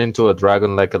can turn into a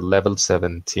dragon like at level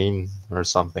 17 or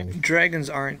something. Dragons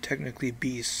aren't technically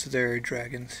beasts, they're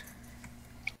dragons.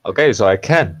 Okay, so I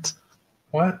can't.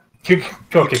 What? Okay,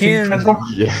 can you transform?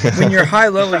 Yeah. When you're high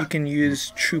level, you can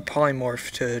use True Polymorph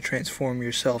to transform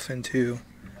yourself into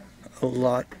a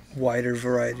lot wider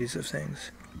varieties of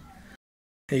things.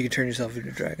 And you can turn yourself into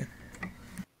a dragon.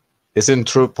 Isn't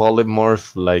True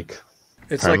Polymorph like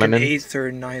It's like an permanent? 8th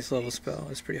or 9th level spell.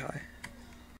 It's pretty high.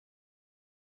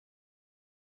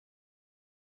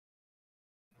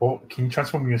 Well, can you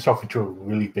transform yourself into a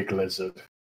really big lizard?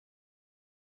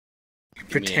 You mean a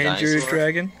Pretend you're a dinosaur?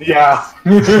 dragon. Yeah.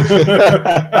 I'm like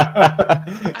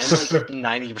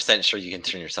 90% sure you can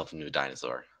turn yourself into a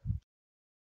dinosaur.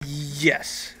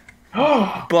 Yes.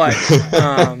 But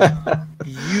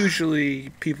usually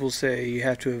people say you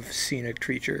have to have seen a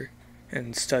creature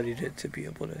and studied it to be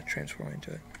able to transform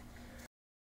into it.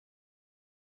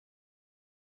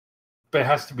 But it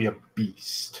has to be a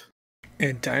beast.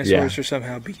 And dinosaurs are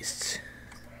somehow beasts.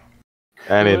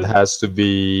 And it has to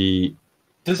be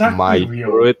Does that my be real?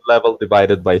 druid level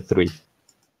divided by 3.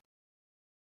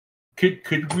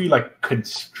 Could we like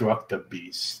construct a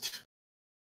beast?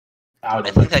 Out I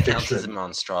of think like, that counts as a fiction?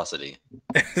 monstrosity.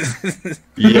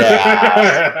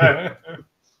 Yeah.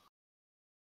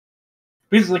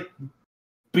 Because like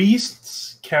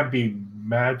beasts can be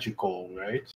magical,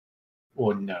 right?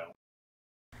 Or no?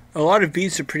 A lot of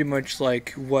beasts are pretty much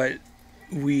like what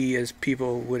we as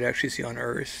people would actually see on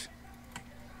Earth.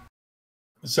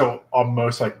 So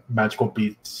almost like magical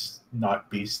beasts, not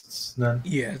beasts. Then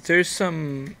Yeah, there's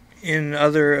some in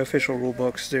other official rule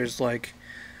books. There's like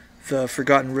the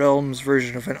Forgotten Realms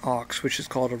version of an ox, which is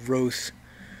called a Roth,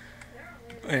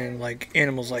 and like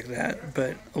animals like that.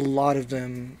 But a lot of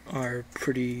them are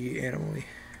pretty animal-y.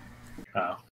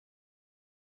 oh.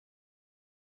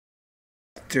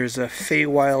 There's a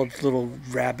Feywild little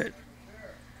rabbit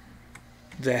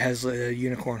that has a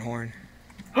unicorn horn.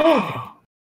 What,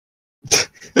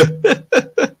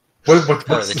 Or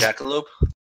what's the jackalope?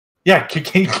 Yeah,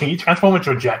 can you transform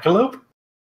into a jackalope?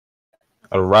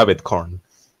 A rabbit corn.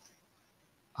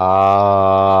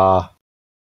 I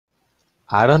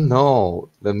don't know.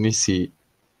 Let me see.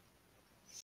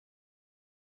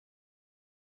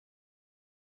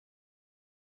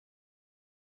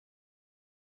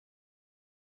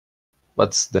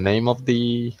 What's the name of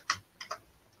the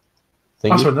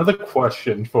thingy? Also, another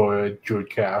question for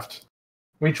Druidcraft.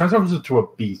 When he transforms into a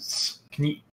beast,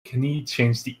 can he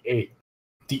change the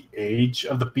age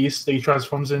of the beast that he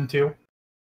transforms into?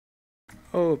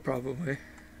 Oh, probably.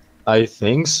 I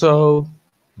think so,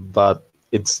 but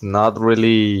it's not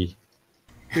really.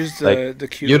 Here's Like, the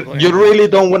cute You little you animal. really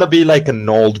don't want to be like an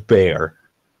old bear.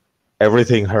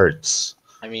 Everything hurts.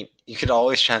 I mean, you could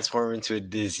always transform into a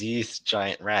diseased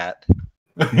giant rat.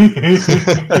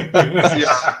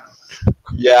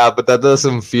 Yeah, but that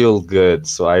doesn't feel good,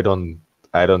 so I don't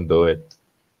do it.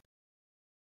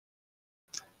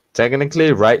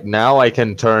 Technically, right now I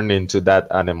can turn into that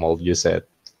animal you said.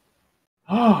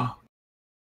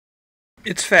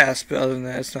 It's fast, but other than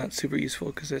that, it's not super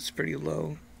useful because it's pretty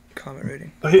low combat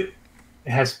rating. But it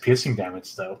has piercing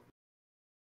damage, though.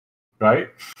 Right?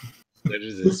 That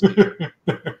is a speeder.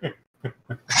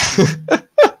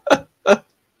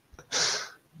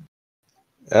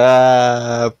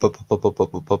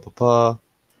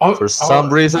 For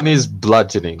some reason, he's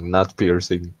bludgeoning, not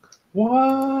piercing.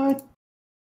 What?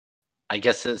 I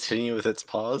guess it's hitting you with its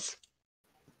paws.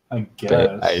 I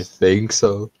guess. I think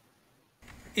so.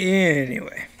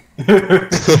 Anyway,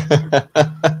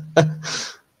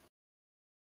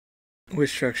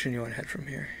 which direction you want to head from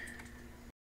here?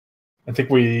 I think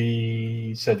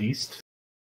we said east.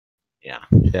 Yeah.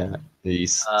 Yeah,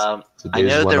 east. I there's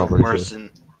know one there over were here. some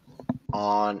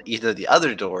on either the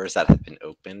other doors that have been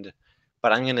opened,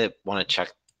 but I'm gonna want to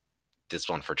check this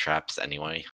one for traps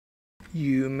anyway.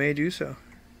 You may do so.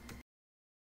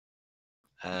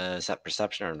 Is that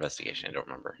perception or investigation? I don't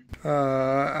remember.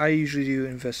 I usually do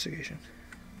investigation.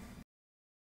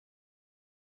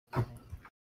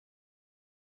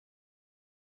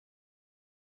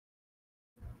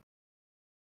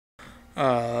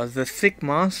 The thick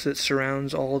moss that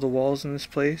surrounds all the walls in this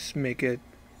place make it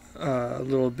a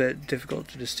little bit difficult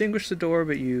to distinguish the door,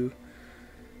 but you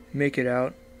make it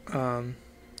out. And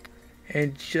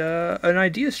an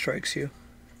idea strikes you.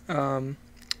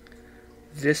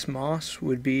 This moss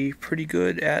would be pretty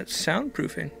good at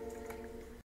soundproofing.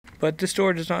 But this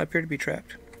door does not appear to be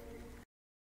trapped.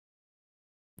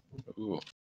 Ooh.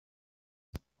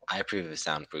 I approve of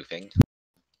soundproofing.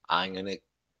 I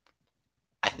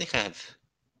think I have.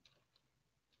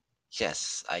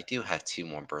 Yes, I do have 2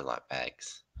 more burlap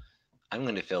bags. I'm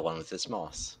going to fill one with this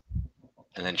moss.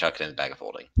 And then chuck it in the bag of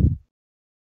holding.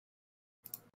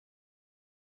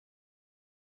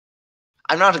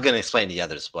 I'm not going to explain to the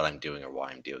others what I'm doing or why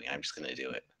I'm doing it. I'm just going to do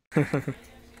it.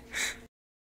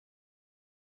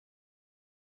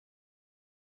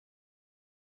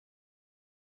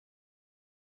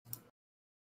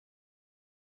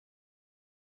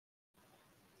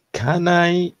 Can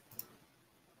I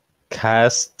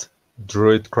cast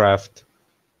Druidcraft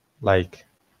like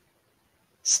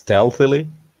stealthily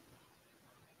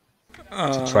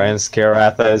to try and scare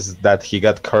Athas that he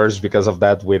got cursed because of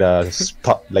that with a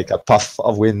like a puff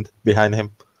of wind behind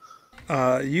him?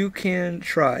 You can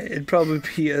try. It'd probably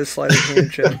be a sleight of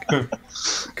hand check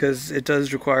because it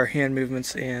does require hand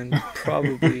movements and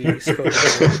probably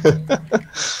spoken.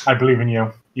 I believe in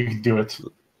you. You can do it.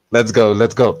 Let's go.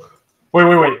 Let's go.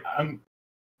 Wait.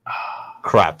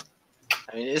 Crap.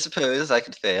 I mean, I suppose I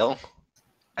could fail.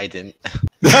 I didn't.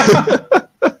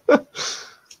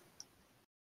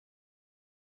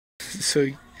 So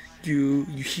you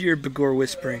hear Bagor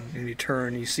whispering, and you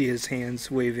turn, and you see his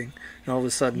hands waving, and all of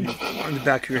a sudden, on the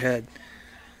back of your head,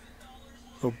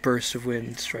 a little burst of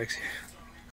wind strikes you.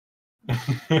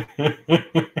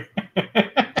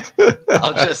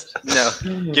 I'll just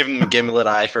give him a gimlet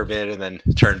eye for a bit, and then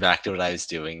turn back to what I was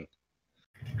doing.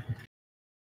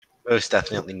 Most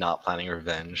definitely not planning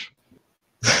revenge.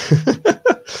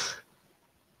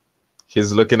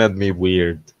 He's looking at me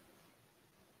weird.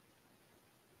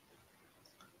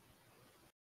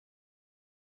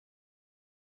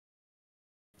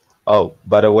 Oh,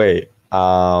 by the way,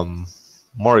 Morgan.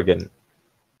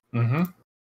 Mm-hmm.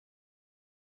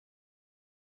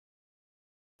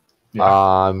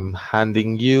 I'm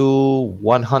handing you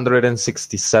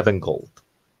 167 gold.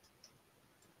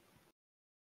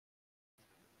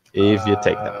 If you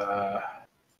take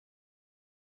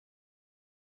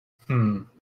them.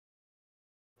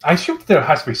 I assume there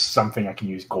has to be something I can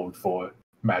use gold for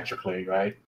magically,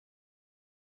 right?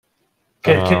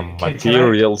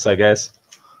 Materials, I guess.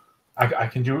 I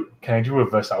can do. Can I do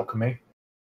reverse alchemy?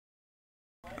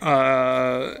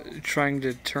 Trying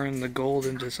to turn the gold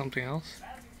into something else?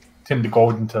 Turn the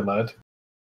gold into lead?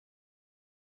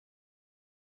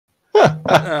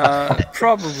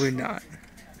 Probably not.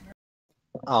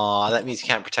 Aw, that means you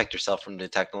can't protect yourself from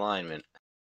detect alignment.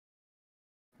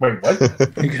 Wait, what?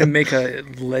 You're gonna make a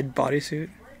lead bodysuit?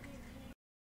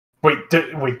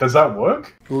 wait, does that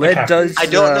work? Lead does I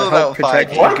don't know help about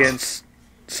protect 5e. you What? against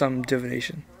some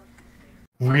divination.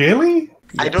 Really?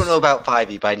 I don't know about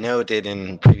 5e, but I know it did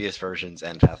in previous versions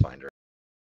and Pathfinder.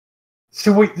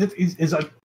 So wait, is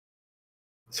like,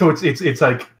 so it's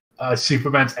like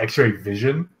Superman's X-ray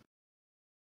vision.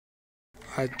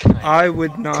 I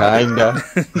would not Kinda.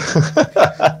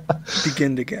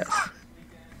 begin to guess.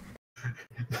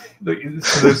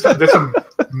 So there's some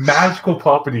magical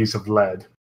properties of lead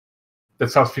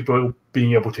that stops people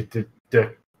being able to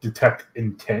detect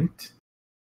intent.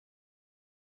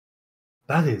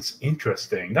 That is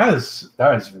interesting. That is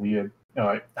weird. All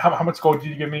right, how much gold did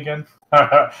you give me again?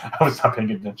 I was not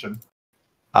paying attention.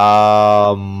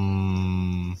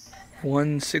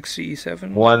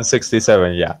 167?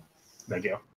 167, yeah. Thank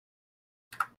you.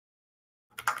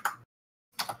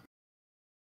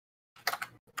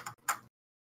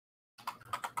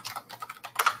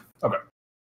 Okay.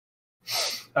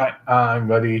 All right,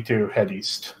 I'm ready to head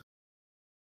east.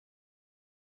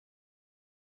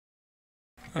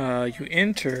 You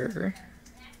enter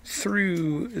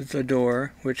through the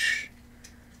door, which,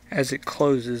 as it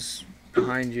closes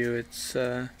behind you, it's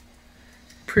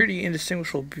pretty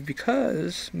indistinguishable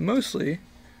because mostly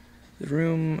the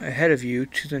room ahead of you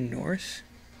to the north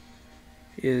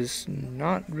is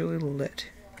not really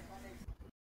lit.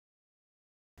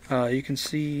 You can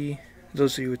see,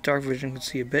 those of you with dark vision can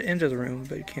see a bit into the room,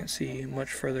 but you can't see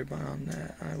much further beyond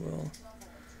that. I will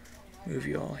move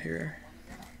you all here.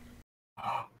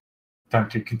 Time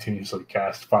to continuously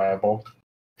cast Firebolt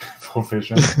for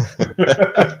vision.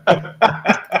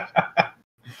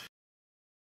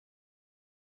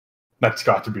 That's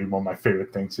got to be one of my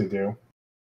favorite things to do.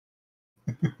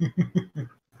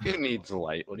 Who needs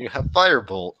light when you have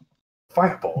Firebolt?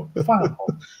 Firebolt.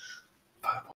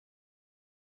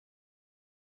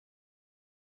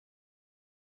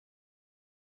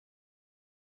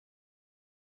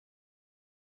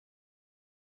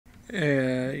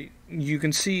 You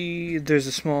can see there's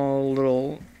a small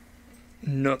little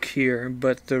nook here,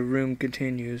 but the room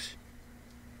continues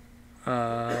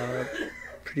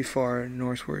pretty far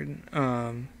northward.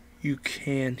 You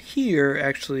can hear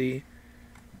actually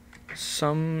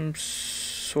some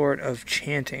sort of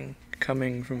chanting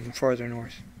coming from farther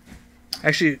north.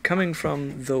 Actually, coming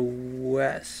from the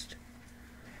west.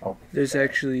 Oh. There's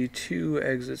actually two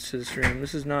exits to this room.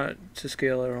 This is not to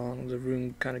scale it along. The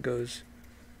room kind of goes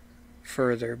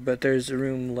further, but there's a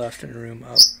room left and a room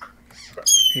up.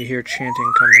 You hear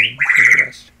chanting coming from the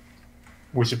west.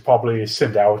 We should probably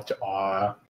send out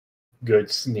our good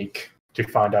sneak to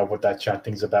find out what that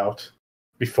chanting's about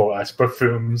before us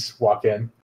buffoons walk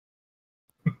in.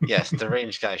 Yes, the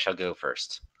ranged guy shall go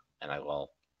first, and I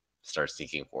will start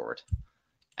sneaking forward.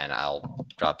 And I'll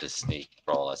drop his sneak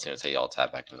roll as soon as they all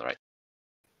tap back to the right.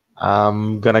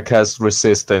 I'm gonna cast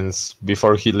resistance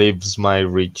before he leaves my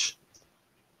reach.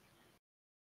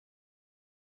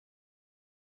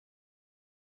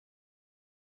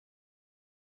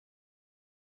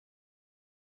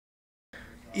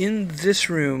 In this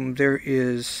room, there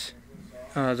is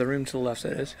the room to the left.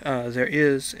 That is. There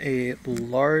is a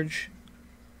large.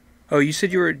 Oh, you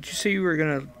said you were. Did you say you were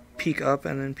gonna peek up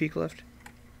and then peek left?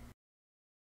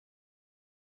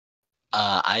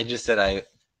 I just said I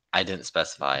didn't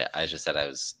specify. I just said I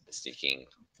was sneaking.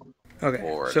 Okay.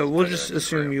 Forward, So we'll further just into the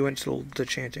assume room. you went to the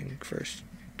chanting first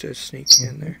to sneak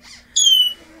in there.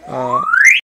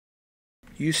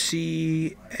 You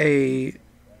see a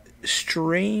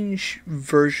strange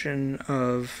version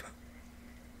of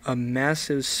a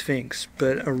massive sphinx,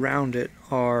 but around it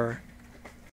are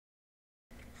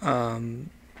a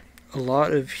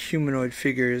lot of humanoid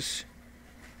figures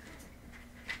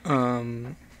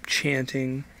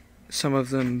chanting, some of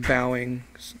them bowing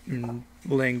and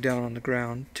laying down on the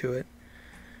ground to it.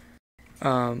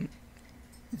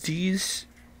 These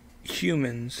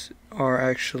humans are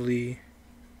actually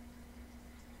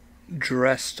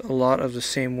dressed a lot of the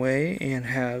same way and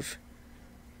have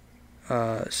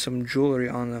some jewelry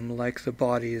on them like the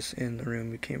bodies in the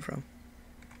room you came from.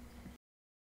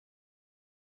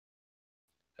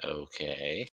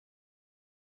 Okay.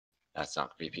 That's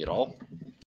not creepy at all.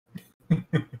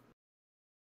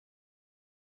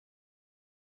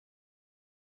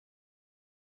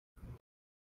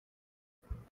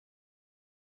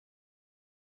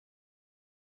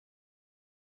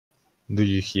 Do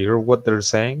you hear what they're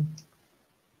saying?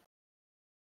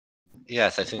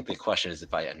 Yes, I think the question is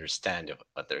if I understand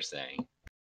what they're saying.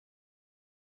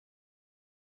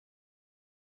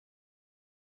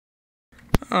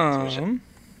 I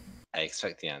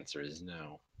expect the answer is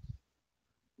no.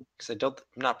 Because I'm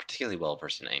not particularly well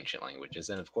versed in ancient languages,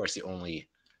 and of course the only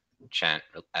chant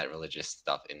at religious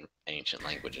stuff in ancient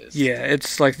languages. Yeah,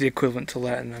 it's like the equivalent to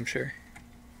Latin, I'm sure.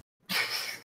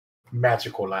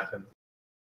 Magical Latin,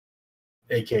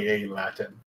 aka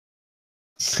Latin.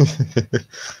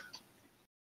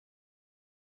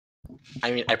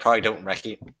 I mean, I probably don't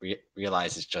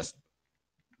realize it's just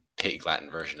pig Latin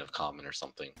version of common or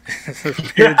something. It's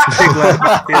Pig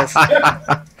Latin, yes.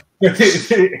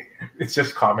 It's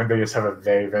just common. They just have a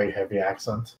very, very heavy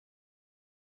accent.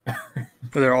 But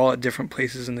they're all at different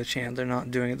places in the chant. They're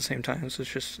not doing it at the same time, so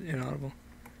it's just inaudible.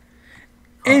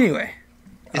 Anyway,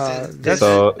 so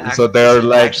they're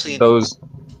like actually... those.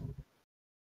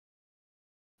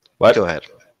 What? Go ahead.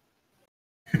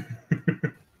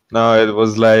 No, it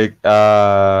was like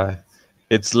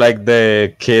it's like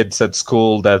the kids at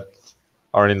school that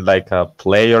are in like a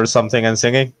play or something and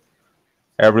singing.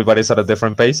 Everybody's at a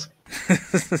different pace.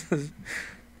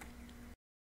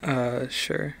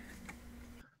 Sure.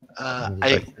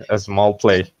 Like a small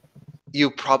play.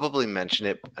 You probably mentioned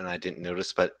it and I didn't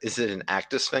notice, but is it an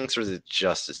active sphinx or is it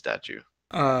just a statue?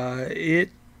 It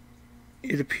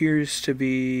appears to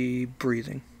be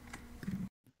breathing.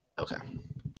 Okay.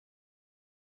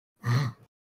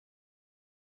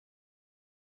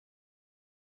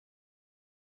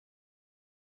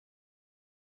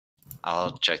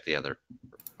 I'll check the other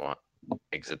one.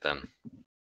 Exit then.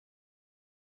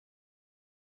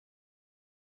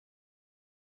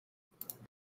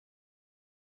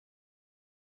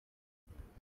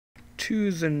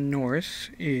 To the north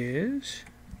is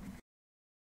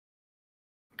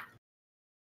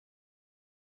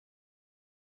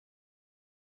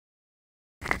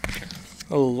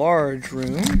a large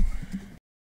room.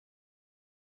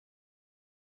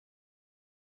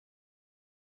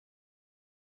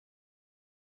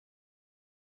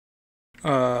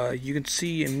 You can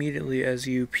see immediately as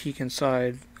you peek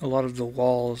inside, a lot of the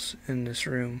walls in this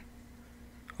room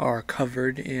are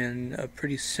covered in a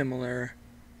pretty similar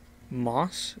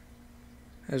moss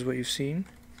as what you've seen.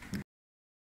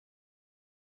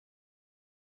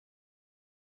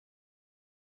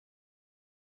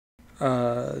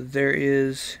 There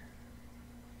is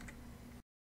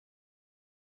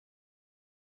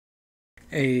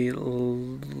a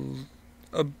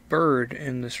bird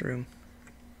in this room.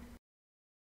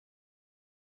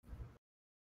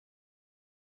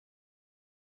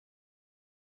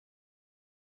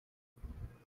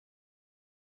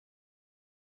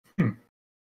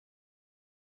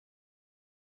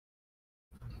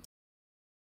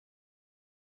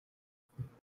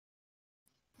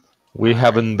 We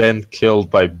haven't been killed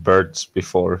by birds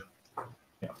before.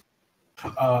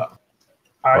 I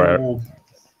Or- will.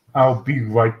 I'll be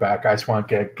right back. I just want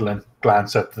to get a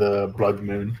glance at the blood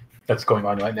moon that's going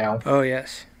on right now. Oh,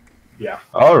 yes. Yeah.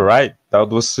 All right, that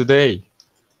was today.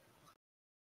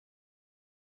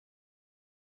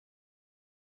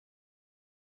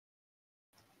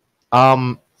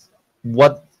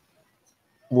 What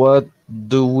what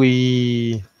do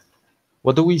we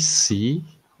what do we see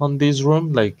on this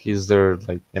room? Like, is there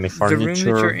like any The room that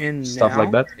you're furniture, in stuff now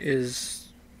like that?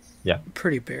 is Yeah.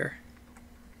 pretty bare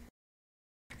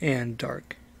and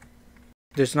dark.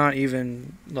 There's not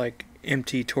even like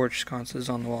empty torch sconces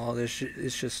on the wall.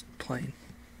 It's just plain.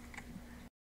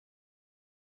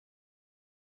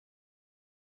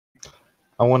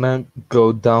 I want to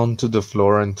go down to the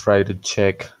floor and try to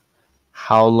check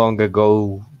how long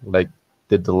ago, like,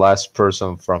 did the last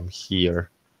person from here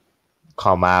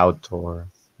come out or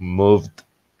moved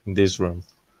in this room,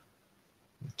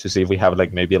 to see if we have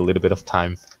like maybe a little bit of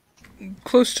time.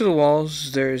 Close to the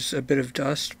walls, there's a bit of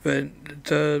dust, but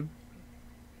the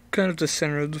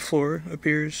center of the floor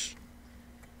appears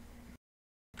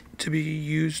to be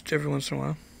used every once in a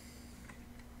while.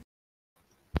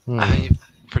 I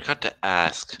forgot to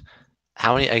ask,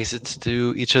 how many exits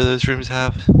do each of those rooms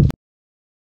have?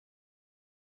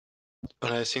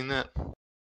 Would I have seen that?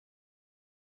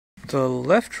 The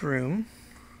left room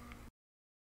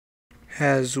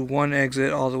has one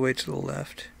exit all the way to the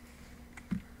left.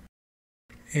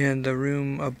 And the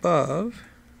room above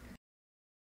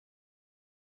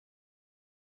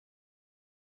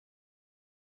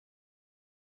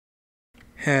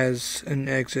has an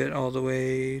exit all the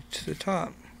way to the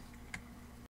top.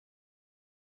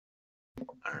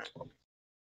 Alright.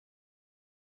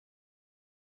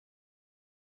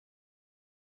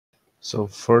 So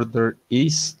further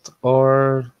east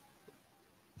or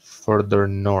further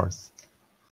north?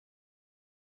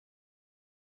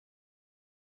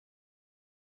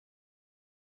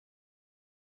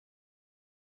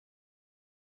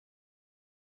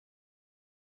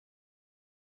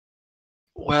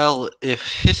 Well, if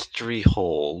history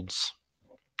holds,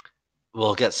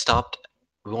 we'll get stopped.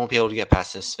 We won't be able to get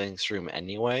past the Sphinx room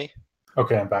anyway.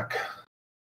 Okay, I'm back.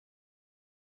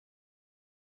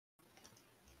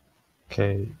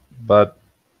 Okay, but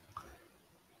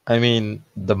I mean,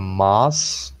 the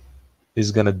moss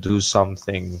is gonna do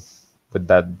something with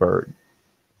that bird.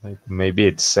 Like, maybe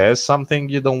it says something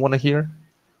you don't want to hear.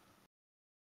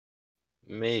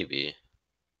 Maybe.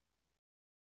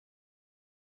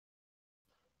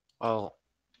 Well,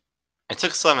 I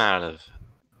took some out of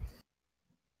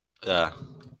the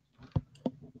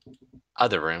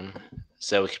other room,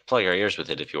 so we could plug our ears with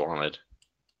it if you wanted.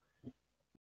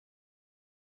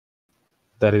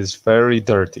 That is very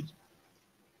dirty.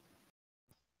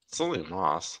 It's only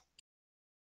moss.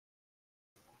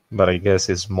 But I guess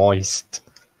it's moist.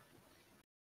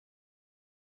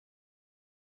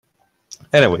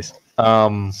 Anyways,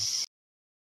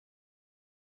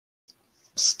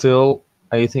 still,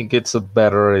 I think it's a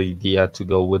better idea to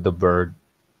go with the bird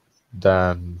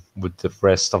than with the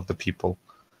rest of the people.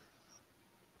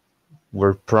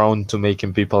 We're prone to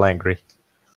making people angry.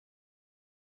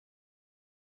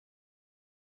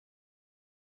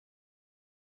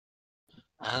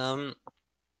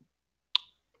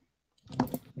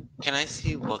 Can I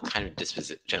see what kind of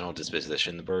general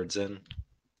disposition the bird's in?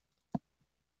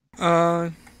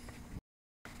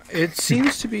 It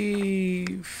seems to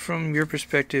be, from your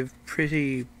perspective,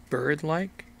 pretty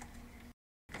bird-like.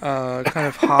 Kind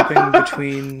of hopping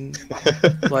between,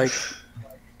 like,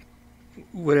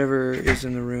 whatever is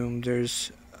in the room.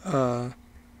 There's,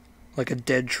 like a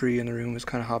dead tree in the room is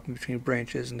kind of hopping between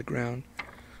branches and the ground.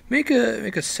 Make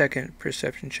a second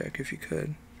perception check if you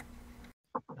could.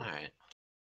 Alright.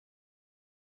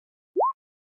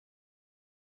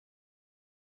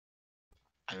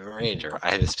 I'm a ranger.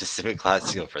 I have a specific class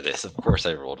skill for this. Of course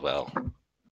I rolled well.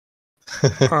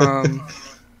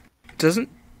 Doesn't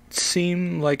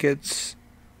seem like it's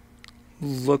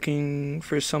looking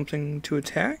for something to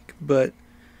attack, but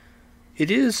it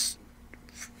is,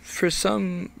 for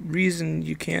some reason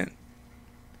you can't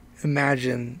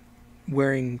imagine,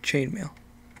 wearing chainmail.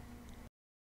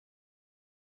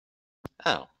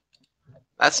 Oh.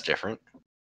 That's different.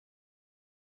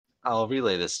 I'll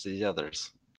relay this to the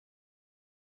others.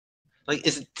 Like,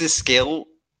 is it to scale,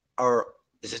 or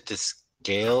is it to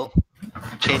scale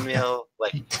chainmail?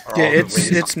 Like, Yeah,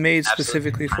 it's made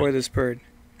specifically for this bird.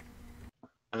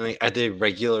 I mean, are they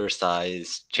regular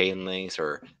size chain links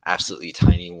or absolutely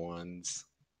tiny ones?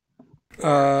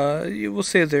 You will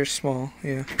say they're small,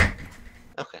 yeah.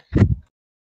 Okay.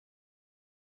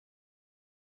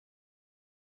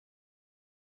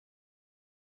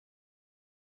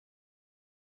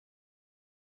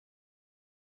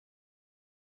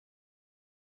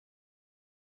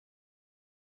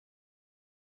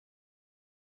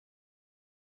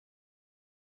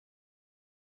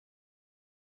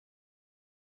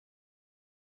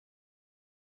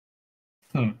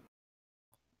 A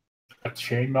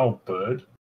chainmail bird?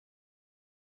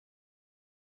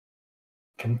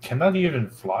 Can that even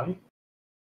fly?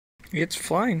 It's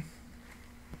flying.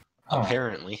 Huh.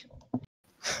 Apparently.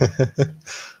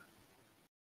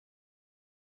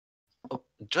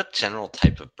 What general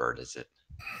type of bird is it?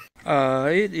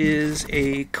 It is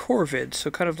a corvid, so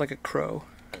kind of like a crow.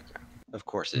 Of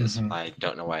course it is. Mhm. I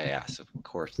don't know why I asked. Of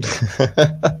course.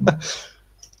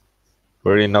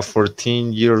 We're in a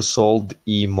 14 years old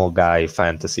emo guy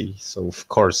fantasy, so of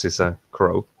course it's a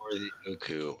crow. Or the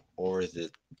uku, or the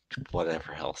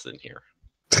whatever else in here.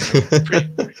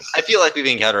 I feel like we've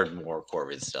encountered more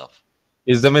corvid stuff.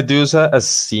 Is the Medusa a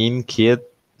scene kid?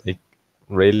 Like,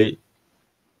 really?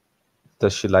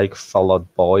 Does she like Fall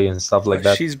Out Boy and stuff like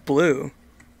that? She's blue.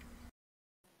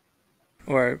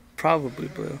 Or probably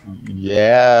blue.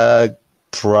 Yeah,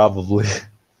 probably.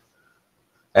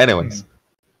 Anyways,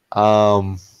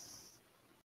 I'm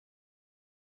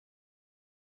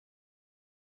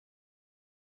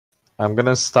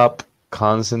gonna stop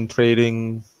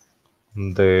concentrating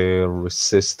the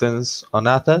resistance on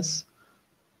Athas.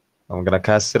 I'm gonna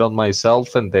cast it on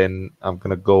myself, and then I'm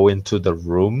gonna go into the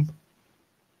room,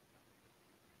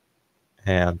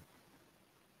 and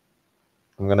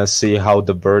I'm gonna see how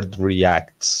the bird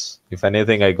reacts. If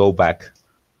anything, I go back.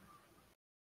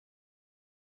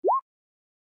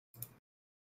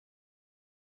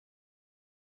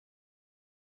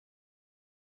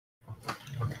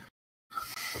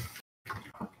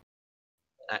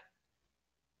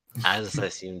 As I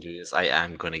seem to do this, I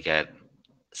am going to get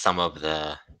some of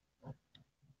the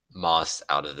moss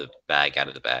out of the bag.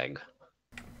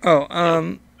 Oh,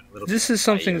 Little this is by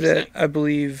something ears that thing. I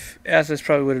believe Athos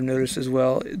probably would have noticed as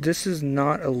well. This is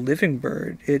not a living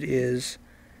bird. It is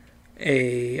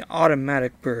a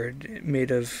automatic bird made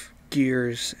of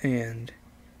gears and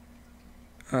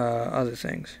other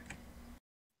things.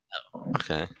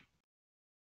 Okay.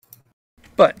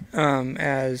 But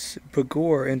as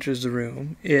Bagor enters the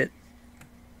room, it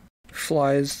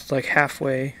flies like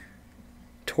halfway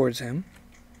towards him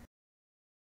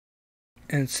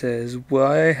and says,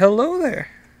 "Why, hello there."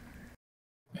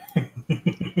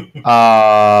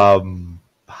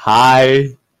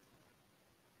 Hi.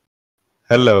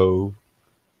 Hello.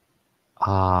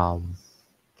 How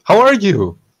are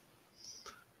you?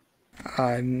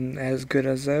 I'm as good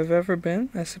as I've ever been,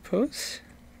 I suppose.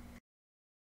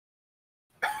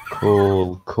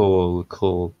 Cool.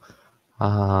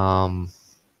 I'm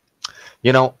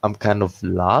kind of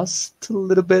lost a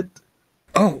little bit.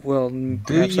 Oh, well,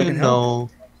 perhaps I can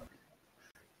help.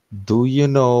 Do you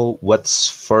know what's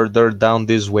further down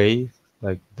this way?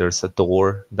 Like there's a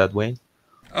door that way?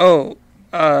 Oh,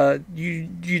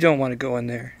 you don't want to go in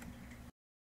there.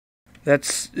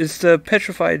 It's the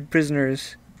petrified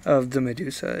prisoners of the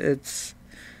Medusa. It's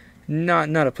not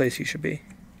a place you should be.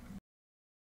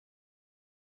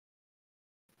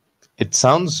 It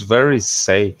sounds very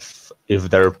safe if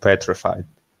they're petrified.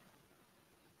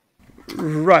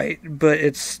 Right, but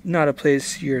it's not a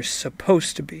place you're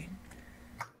supposed to be.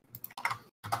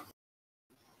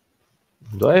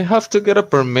 Do I have to get a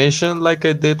permission like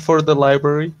I did for the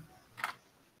library?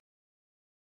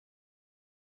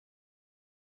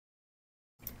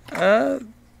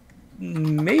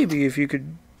 Maybe if you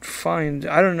could find...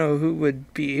 I don't know who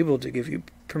would be able to give you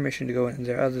permission to go in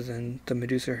there other than the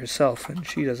Medusa herself, and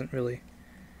she doesn't really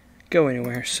go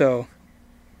anywhere, so...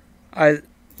 I'm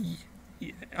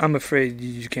afraid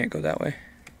you can't go that way.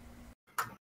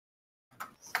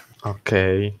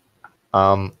 Okay.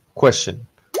 Question.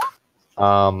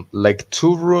 Like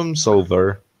 2 rooms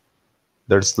over,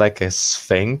 there's like a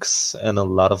sphinx and a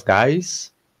lot of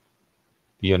guys.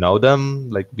 Do you know them?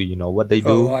 Like, do you know what they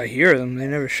do? Oh, I hear them. They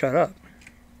never shut up.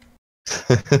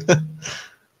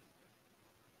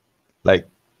 Like,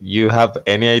 you have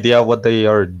any idea what they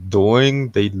are doing?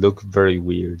 They look very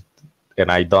weird,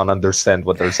 and I don't understand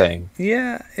what they're saying.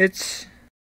 Yeah, it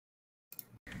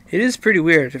is pretty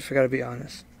weird, if I gotta be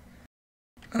honest.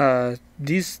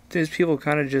 These people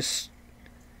kind of just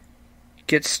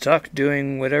get stuck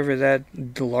doing whatever the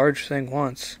large thing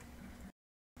wants.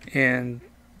 And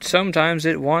sometimes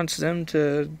it wants them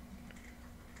to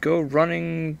go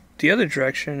running the other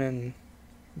direction and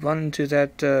run into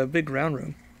that big round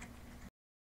room.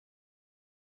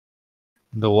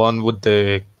 The one with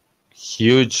the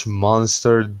huge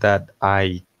monster that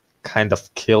I kind of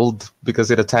killed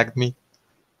because it attacked me.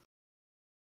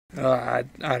 I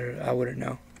wouldn't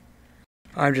know.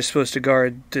 I'm just supposed to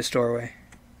guard this doorway.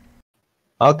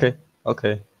 Okay.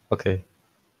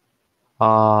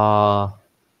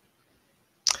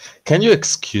 Can you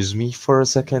excuse me for a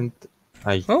second?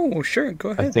 Oh, sure, go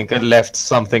I ahead. think I left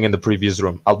something in the previous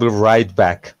room. I'll be right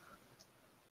back.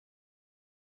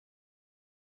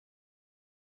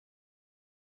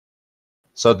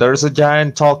 So there's a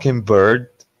giant talking bird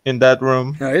in that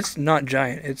room. No, it's not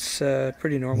giant. It's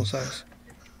pretty normal size.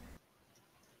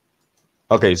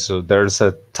 Okay, so there's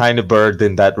a tiny bird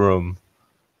in that room,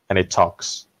 and it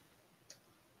talks.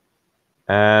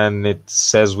 And it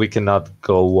says we cannot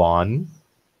go on.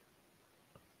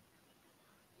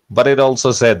 But it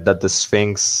also said that the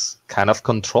Sphinx kind of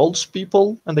controls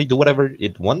people, and they do whatever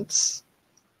it wants.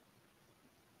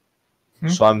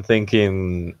 So I'm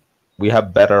thinking we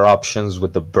have better options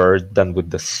with the bird than with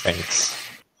the Sphinx.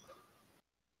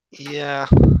 Yeah.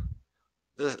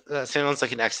 That sounds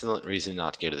like an excellent reason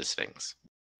not to go to the Sphinx.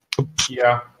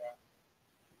 Yeah.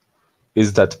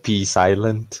 Is that P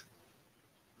silent?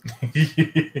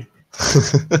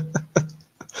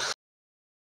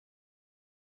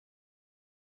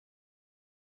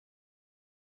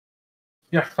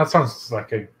 Yeah, that sounds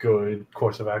like a good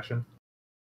course of action.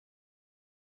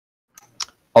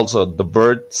 Also, the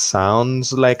bird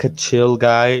sounds like a chill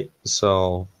guy,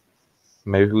 so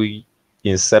maybe we,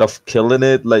 instead of killing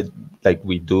it like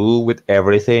we do with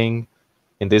everything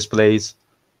in this place,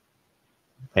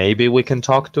 maybe we can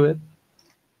talk to it.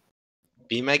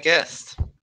 Be my guest.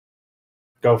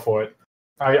 Go for it.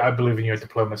 I believe in your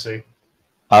diplomacy.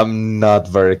 I'm not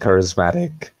very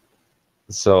charismatic,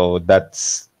 so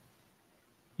that's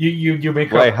You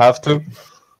make do I up have to.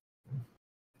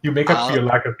 you make up for your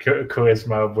lack of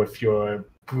charisma with your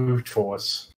brute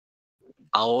force.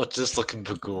 I'll just look in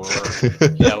Bagor.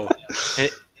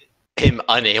 Him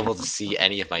unable to see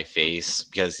any of my face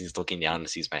because he's looking down and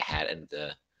sees my hat and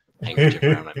the handkerchief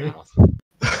around my mouth.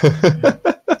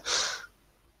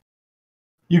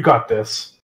 You got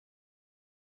this.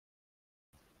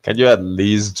 Can you at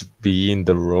least be in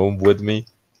the room with me?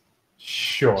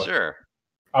 Sure.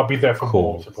 I'll be there for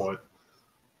moral support.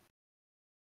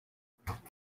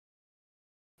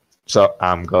 So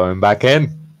I'm going back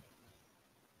in.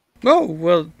 Oh,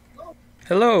 well,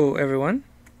 hello, everyone.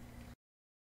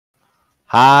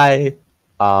 Hi.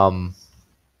 I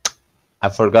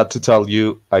forgot to tell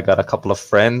you I got a couple of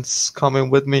friends coming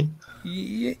with me.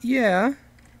 Yeah.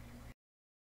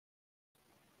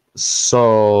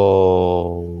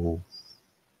 So,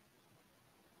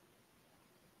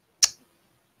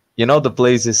 you know, the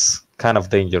place is kind of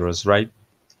dangerous, right?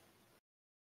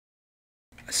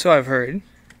 So I've heard.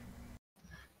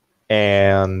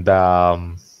 And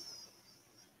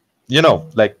you know,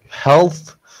 like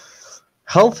health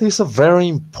is a very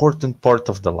important part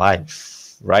of the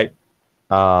life, right?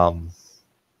 I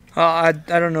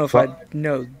don't know if Well- I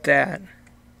know that.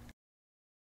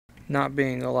 Not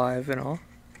being alive and all.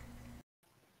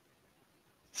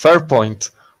 Fair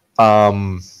point.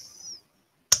 Well,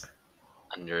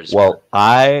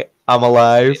 I am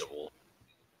alive.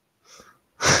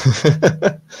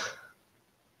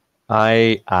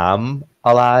 I am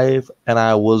alive, and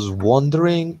I was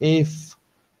wondering if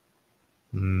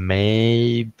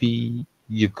maybe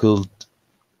you could,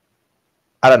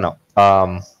 I don't know,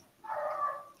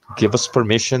 give us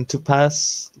permission to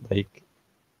pass. Like,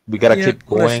 we gotta keep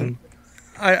going. Listen,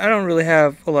 I don't really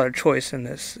have a lot of choice in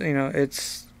this. You know,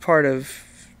 it's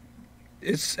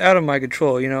out of my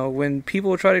control. You know, when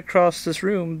people try to cross this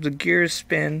room, the gears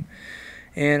spin,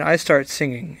 and I start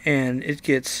singing, and it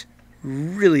gets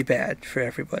really bad for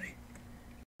everybody.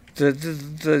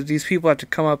 These people have to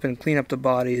come up and clean up the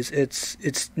bodies.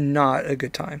 It's not a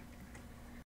good time.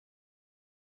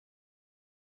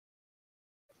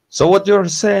 So what you're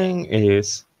saying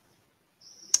is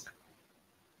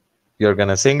you're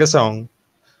gonna sing a song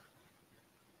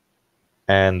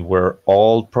and we're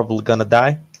all probably gonna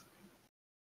die?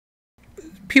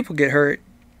 People get hurt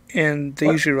and they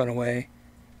usually run away.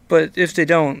 But if they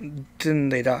don't, then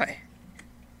they die.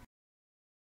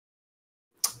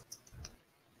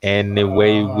 Any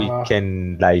way we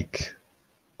can like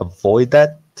avoid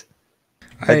that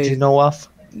you know of?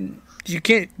 You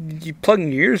can't. You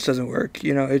plugging your ears doesn't work.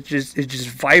 You know, it just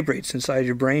vibrates inside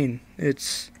your brain.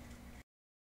 It's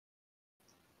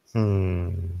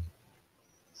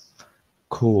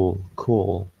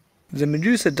Cool. The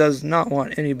Medusa does not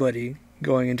want anybody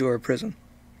going into her prison.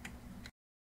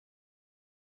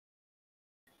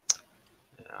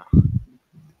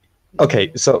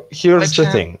 Okay, so here's the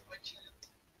thing.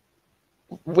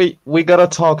 We gotta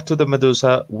talk to the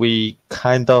Medusa. We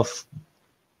kind of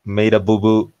made a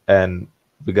boo-boo and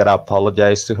we gotta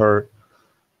apologize to her.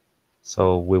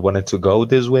 So we wanted to go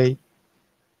this way.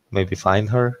 Maybe find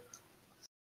her.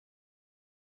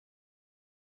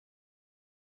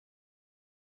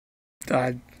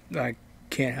 I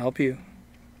can't help you.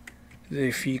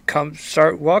 If you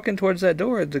start walking towards that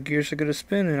door, the gears are gonna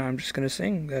spin, and I'm just gonna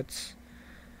sing. That's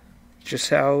just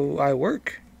how I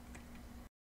work.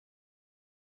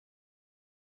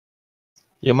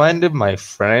 You mind if my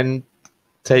friend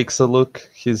takes a look?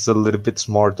 He's a little bit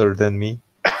smarter than me.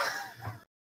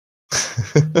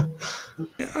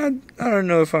 I don't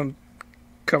know if I'm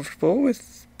comfortable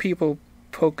with people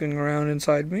poking around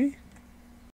inside me.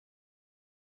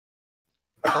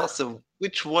 Also,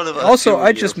 which one of us Also, two are I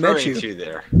you just met referring you. to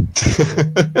there?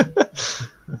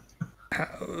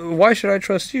 Why should I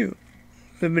trust you?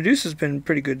 The Medusa's been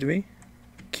pretty good to me.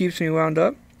 Keeps me wound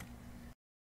up.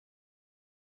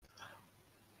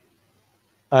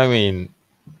 I mean,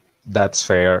 that's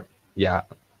fair. Yeah,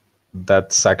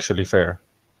 that's actually fair.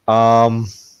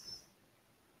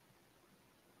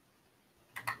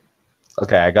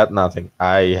 Okay, I got nothing.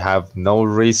 I have no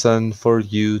reason for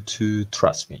you to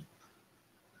trust me,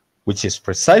 which is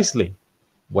precisely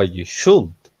what you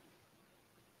should.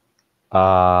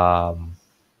 I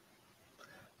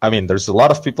mean, there's a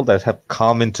lot of people that have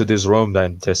come into this room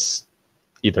and just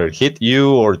either hit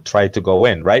you or try to go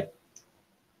in, right?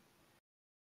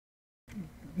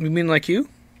 You mean like you?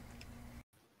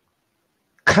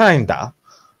 Kinda.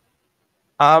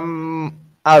 I'm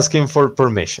asking for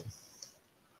permission.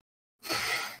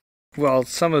 Well,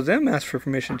 some of them asked for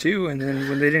permission too, and then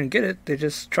when they didn't get it, they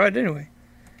just tried anyway.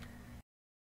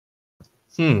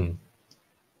 Oh,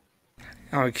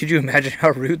 could you imagine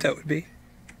how rude that would be?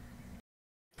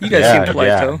 You guys seem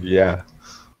polite, though. Yeah.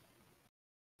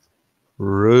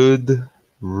 Rude.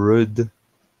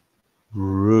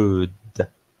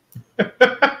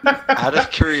 Out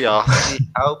of curiosity,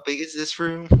 how big is this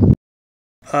room?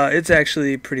 It's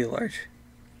actually pretty large.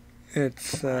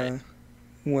 It's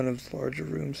one of the larger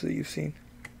rooms that you've seen.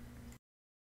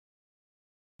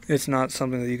 It's not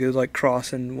something that you could like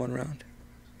cross in one round.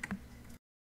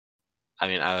 I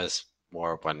mean, I was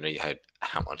more wondering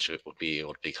how much it would be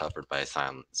able to be covered by a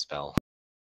silent spell.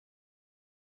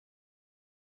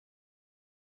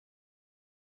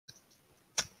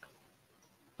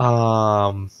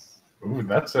 Ooh,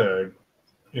 that's a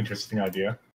interesting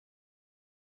idea.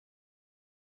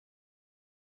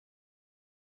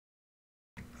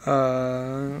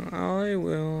 I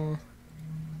will.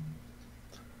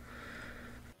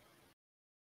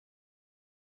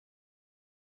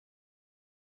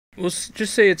 We'll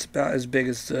just say it's about as big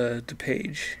as the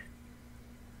page.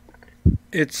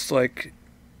 It's like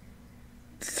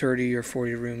 30 or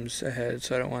 40 rooms ahead,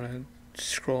 so I don't want to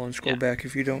scroll back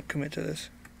if you don't commit to this.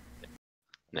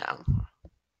 No.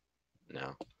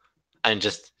 And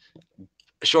just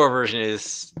a short version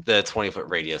is the 20-foot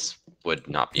radius would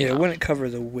not be Yeah, enough. it wouldn't cover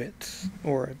the width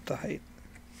or the height.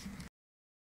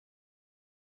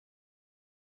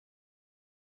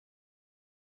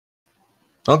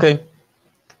 Okay.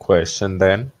 Question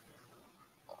then.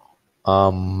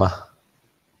 I'm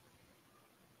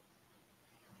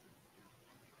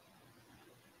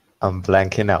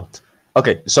blanking out.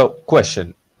 Okay, so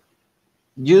question.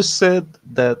 You said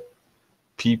that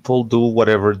people do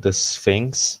whatever the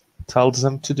Sphinx tells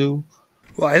them to do?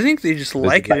 Well, I think they just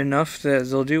like it like- enough that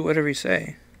they'll do whatever you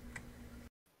say.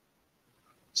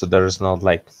 So there's not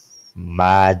like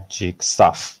magic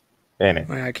stuff in it.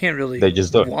 I can't really They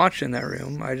just do it. watch in that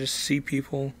room. I just see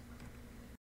people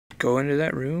go into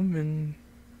that room and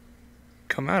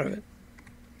come out of it.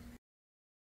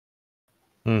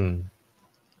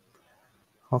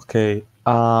 Okay.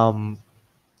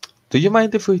 Do you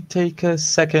mind if we take a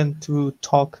second to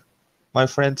talk, my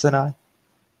friends and I?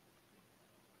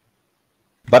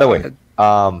 By the way,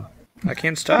 I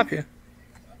can't stop you.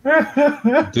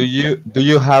 do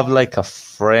you have like a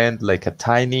friend, like a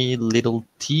tiny little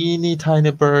teeny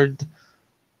tiny bird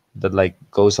that like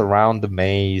goes around the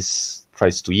maze,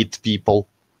 tries to eat people,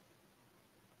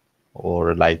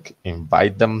 or like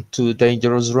invite them to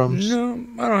dangerous rooms? No,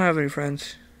 I don't have any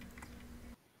friends.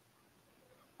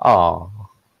 Oh.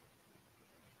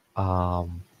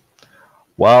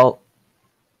 Well,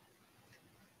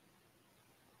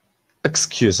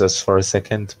 excuse us for a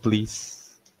second,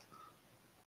 please.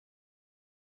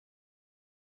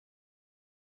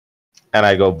 And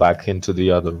I go back into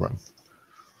the other room.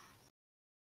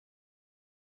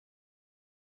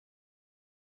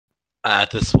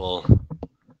 This will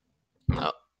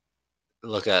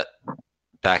look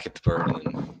back at the bird and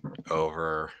then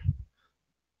over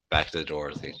back to the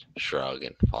door. They shrug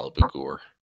and follow Bugur.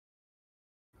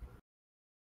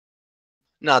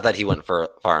 Not that he went far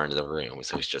into the room,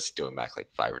 so he's just doing back like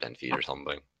 5 or 10 feet or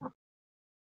something.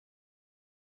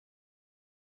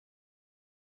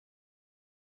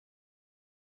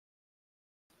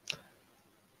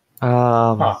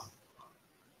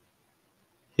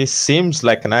 He seems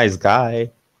like a nice guy,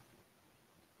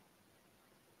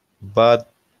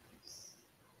 but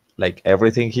like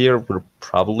everything here, we're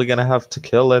probably gonna have to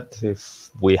kill it if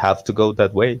we have to go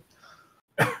that way.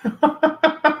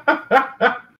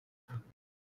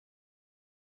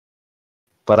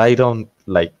 But I don't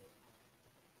like.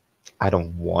 I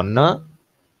don't wanna.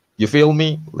 You feel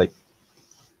me? Like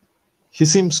he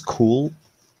seems cool.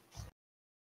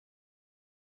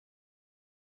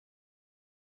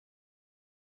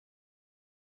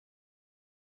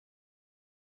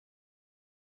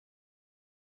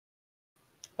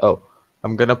 Oh,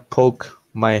 I'm gonna poke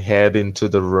my head into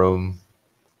the room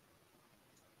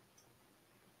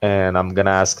and I'm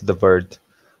gonna ask the bird,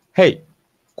 hey,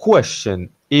 question.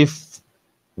 If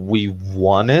we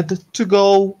wanted to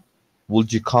go,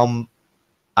 would you come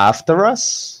after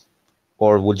us?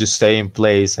 Or would you stay in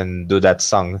place and do that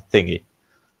song thingy?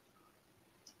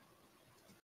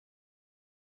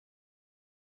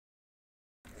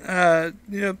 A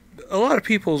lot of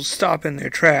people stop in their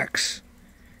tracks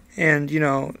and,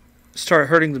 start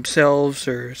hurting themselves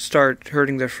or start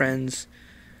hurting their friends.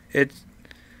 It's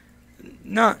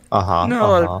not Uh-huh, not a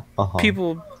lot of uh-huh, uh-huh.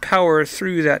 people power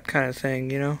through that kind of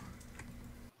thing.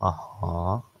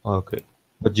 Uh-huh. Okay.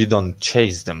 But you don't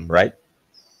chase them, right?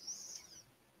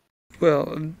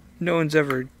 Well, no one's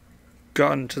ever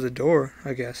gotten to the door,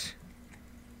 I guess.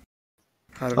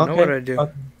 I don't know what Okay. I'd do.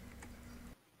 Okay.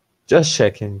 Just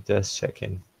checking, just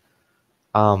checking.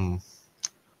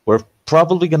 We're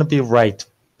probably gonna be right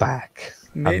back.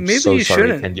 I'm Maybe so you sorry.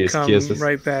 Can shouldn't you excuse come us?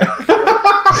 right back.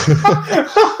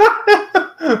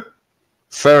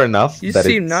 Fair enough. You that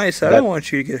seem it's nice. I that. don't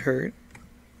want you to get hurt.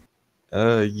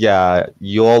 Yeah.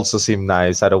 You also seem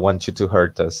nice. I don't want you to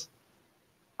hurt us.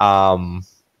 Um,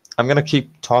 I'm gonna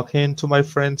keep talking to my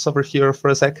friends over here for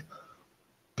a sec.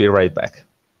 Be right back,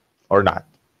 or not.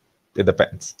 It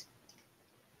depends.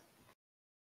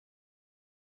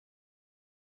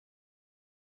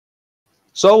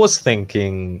 So I was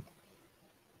thinking,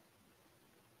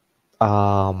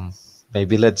 um,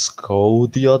 maybe let's go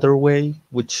the other way,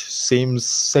 which seems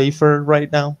safer right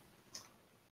now.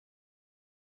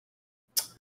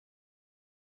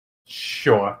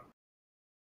 Sure.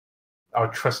 I'll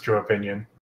trust your opinion.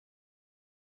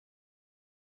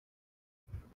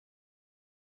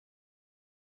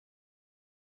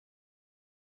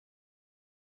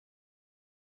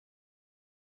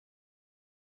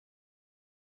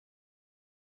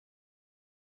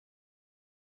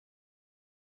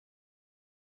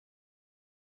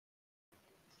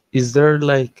 Is there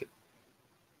like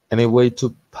any way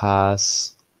to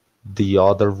pass the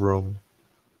other room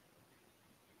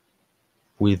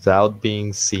without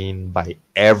being seen by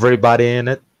everybody in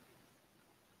it?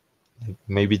 Like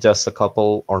maybe just a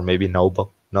couple, or maybe no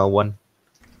one.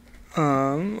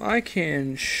 I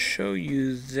can show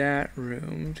you that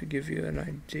room to give you an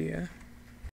idea.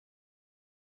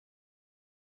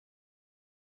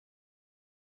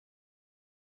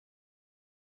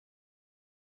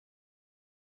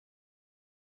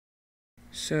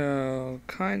 So,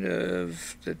 kind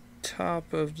of the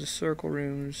top of the circle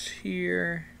rooms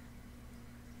here.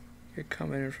 You're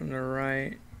coming in from the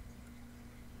right.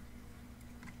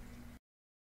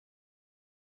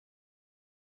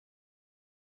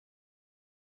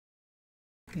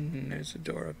 And there's a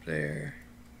door up there.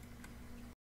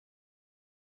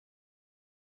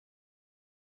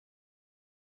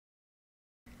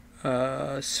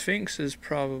 Sphinx is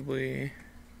probably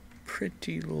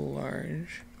pretty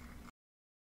large.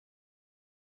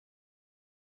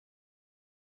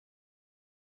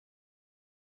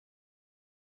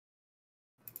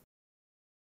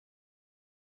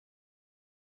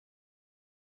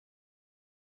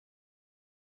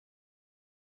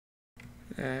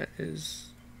 That is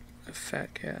a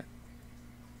fat cat.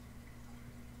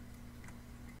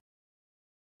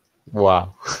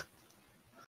 Wow.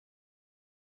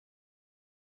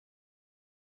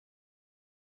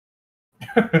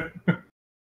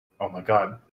 Oh my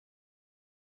god.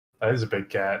 That is a big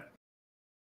cat.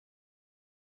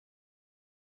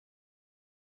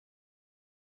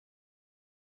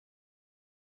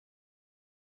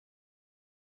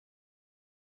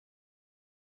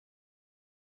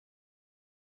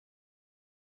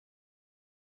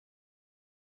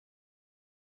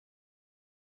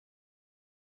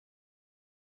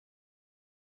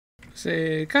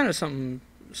 Say, kind of something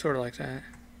sort of like that.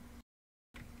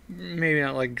 Maybe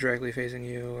not like directly facing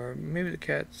you, or maybe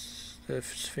the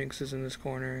Sphinx is in this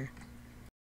corner.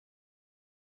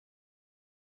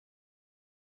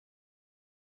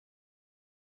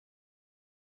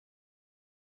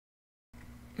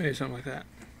 Maybe something like that.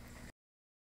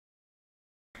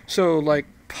 So, like,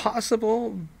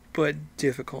 possible, but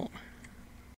difficult.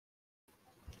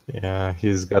 Yeah,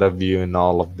 he's got a view in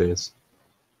all of this.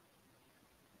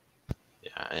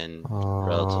 Yeah, and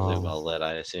relatively Um, well lit,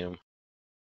 I assume.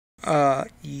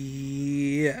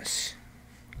 Yes.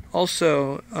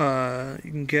 Also,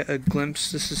 you can get a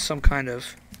glimpse. This is some kind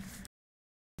of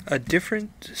a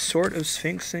different sort of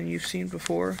sphinx than you've seen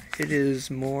before. It is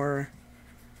more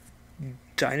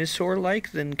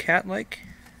dinosaur-like than cat-like.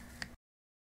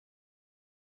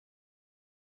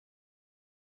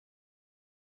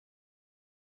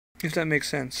 If that makes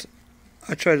sense.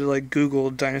 I tried to like Google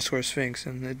dinosaur sphinx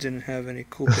and it didn't have any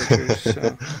cool pictures.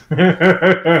 So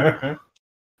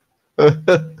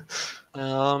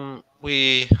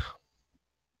We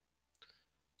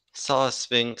saw a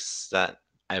sphinx that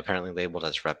I apparently labeled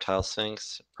as reptile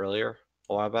sphinx earlier,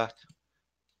 a while back.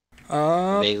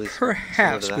 Vaguely similar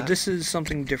perhaps, to but that? this is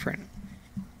something different.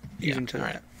 Yeah, Even to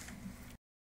alright. that.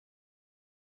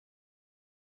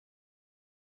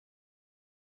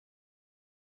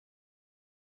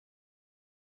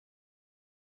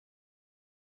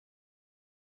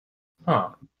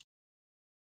 Huh.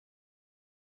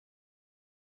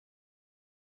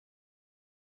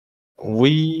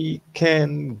 we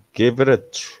can give it a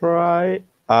try.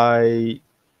 I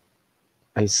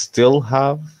still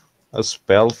have a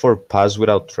spell for pass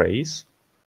without trace.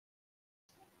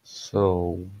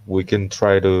 So we can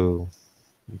try to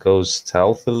go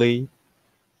stealthily.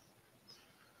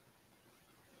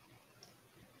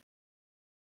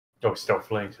 Go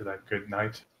stealthily into that good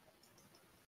night.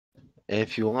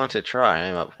 If you want to try,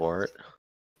 I'm up for it.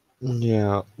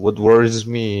 Yeah, what worries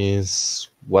me is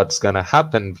what's gonna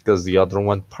happen because the other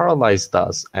one paralyzed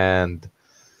us, and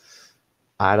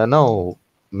I don't know.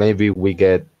 Maybe we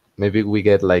get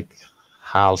like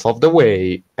half of the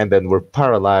way, and then we're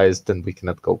paralyzed, and we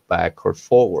cannot go back or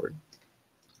forward.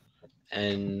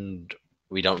 And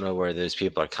we don't know where those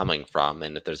people are coming from,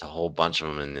 and if there's a whole bunch of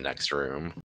them in the next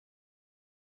room.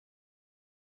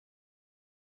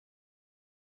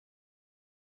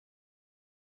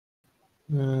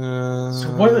 So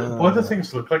what do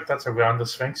things look like that's around the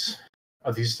Sphinx?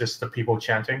 Are these just the people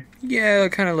chanting? Yeah,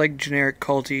 kind of like generic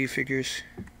culty figures.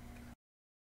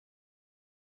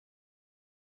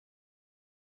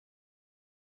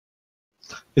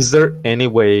 Is there any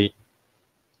way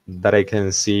that I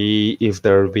can see if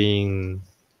they're being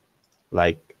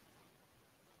like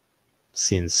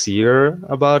sincere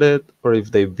about it or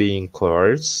if they're being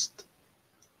coerced?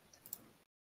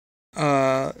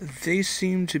 They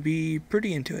seem to be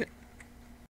pretty into it.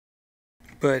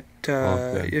 But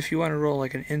Okay. if you want to roll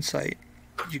like an insight,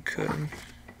 you could.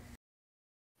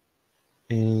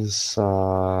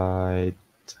 Inside.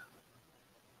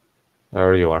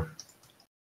 There you are.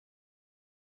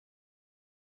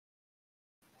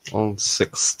 On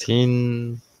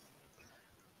 16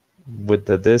 with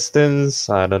the distance,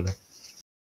 I don't know.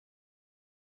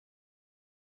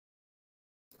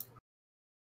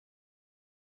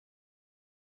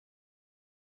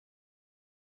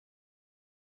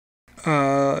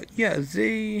 Yeah,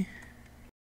 they,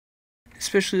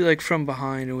 especially like from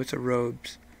behind and with the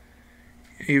robes,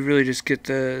 you really just get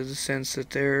the sense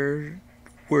that they're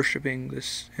worshipping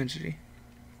this entity.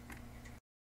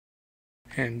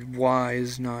 And why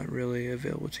is not really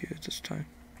available to you at this time.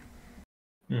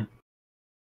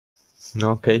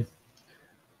 Okay.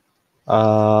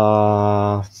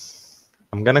 I'm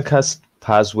gonna cast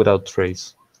Pass Without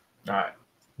Trace. Alright.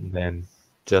 Then,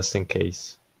 just in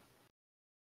case.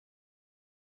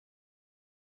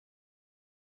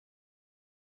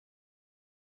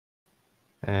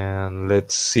 And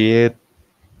let's see it.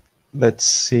 Let's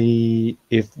see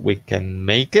if we can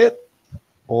make it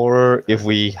or if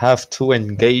we have to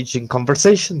engage in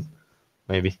conversation.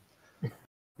 Maybe.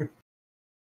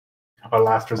 Our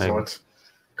last resort.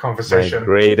 Conversation. My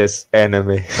greatest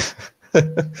enemy.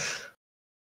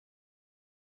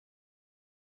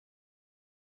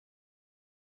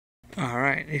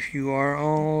 Alright, if you are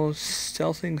all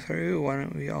stealthing through, why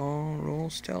don't we all roll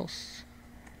stealth?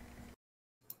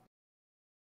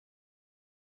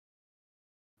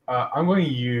 I'm going to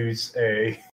use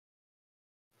a.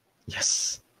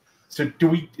 Yes. So do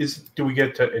we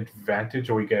get to advantage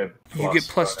or we get plus You get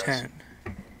plus bonus? 10.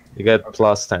 You get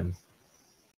plus 10.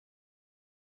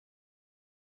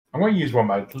 I'm going to use I'm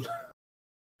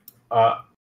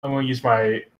going to use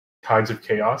my Tides of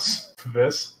Chaos for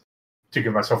this to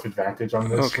give myself advantage on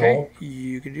this Okay, roll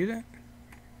you can do that.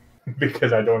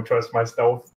 because I don't trust my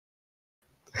stealth.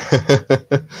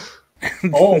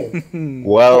 Oh,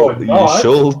 Well, Oh, you not.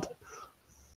 should.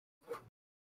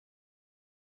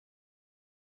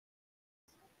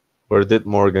 Where did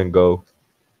Morgan go?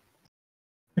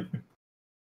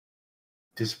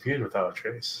 disappeared without a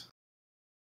trace.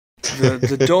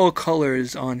 The dull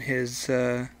colors on his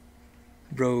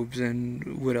robes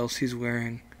and what else he's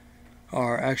wearing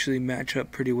are actually match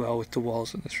up pretty well with the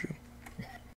walls in this room.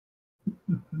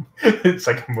 It's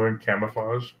like I'm wearing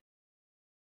camouflage.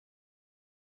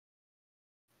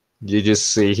 You just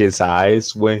see his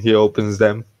eyes when he opens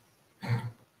them.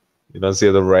 You don't see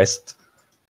the rest.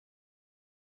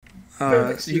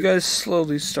 So you guys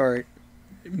slowly start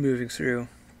moving through,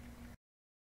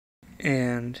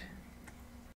 and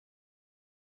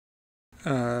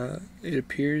it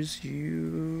appears you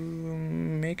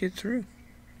make it through.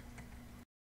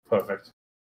 Perfect.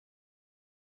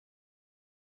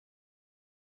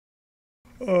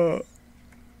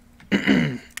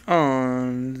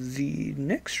 On the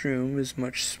next room is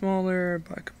much smaller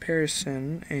by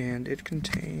comparison, and it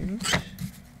contains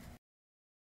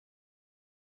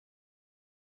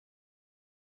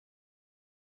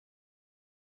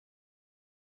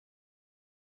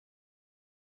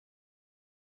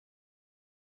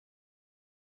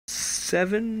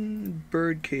seven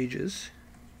bird cages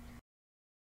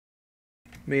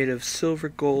made of silver,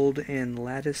 gold, and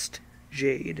latticed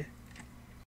jade.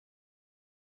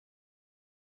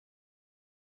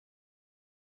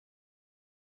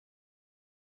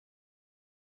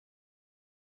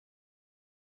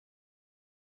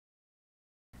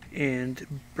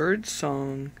 And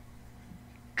birdsong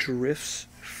drifts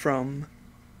from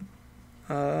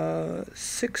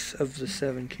 6 of the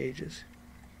 7 cages.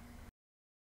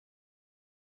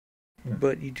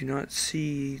 But you do not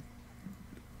see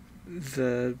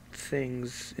the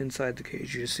things inside the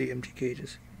cage. You just see empty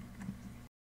cages.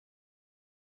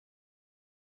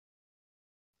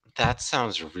 That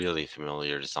sounds really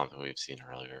familiar to something we've seen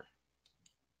earlier.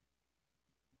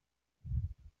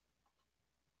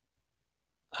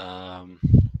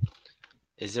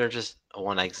 Is there just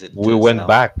one exit? We went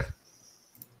back.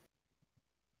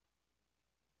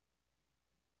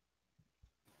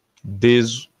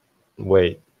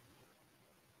 Wait.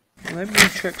 Let me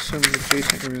check some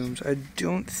adjacent rooms. I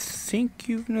don't think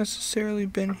you've necessarily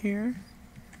been here.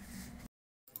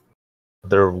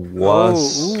 There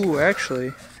was. Oh,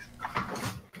 actually.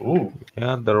 Ooh.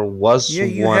 Yeah, there was one. Yeah,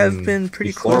 you have been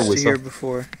pretty close to here saw...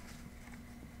 before.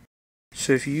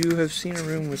 So if you have seen a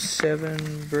room with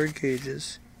 7 bird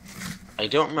cages. I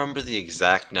don't remember the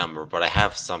exact number, but I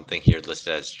have something here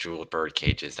listed as jeweled bird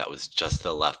cages that was just to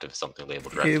the left of something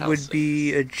labeled reptile. It would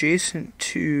be adjacent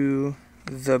to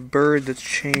the bird that's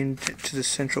chained to the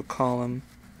central column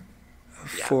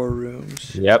of 4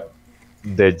 rooms. Yep,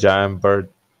 the giant bird.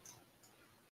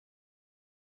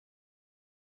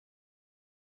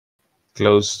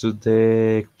 Close to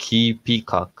the key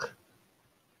peacock.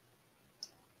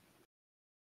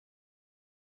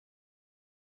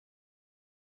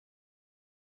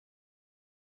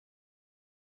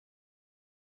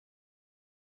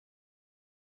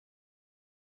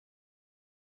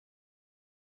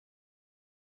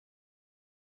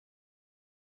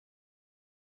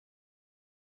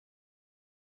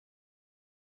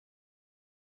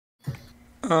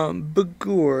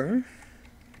 Bagur.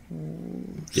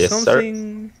 Yes,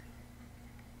 something, sir.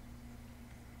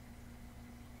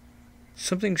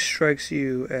 Something strikes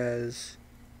you as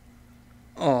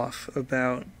off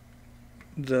about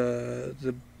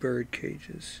the bird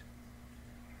cages.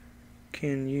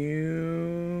 Can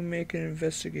you make an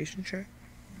investigation check?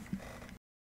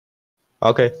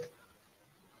 Okay.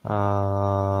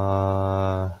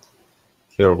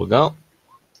 Here we go.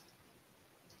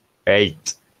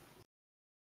 8.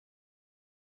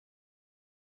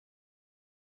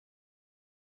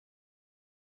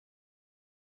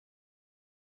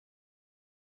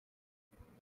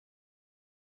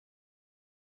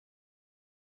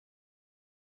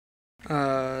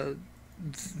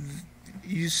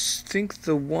 You think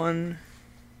the one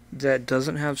that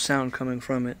doesn't have sound coming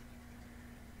from it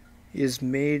is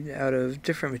made out of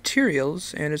different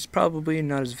materials, and it's probably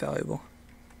not as valuable.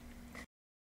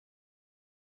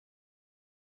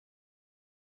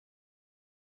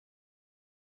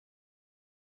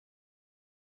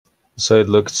 So it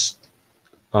looks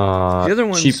the other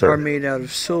ones cheaper. are made out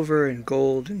of silver and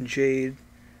gold and jade.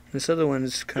 This other one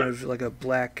is kind of like a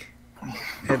black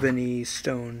ebony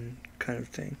stone kind of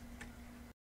thing.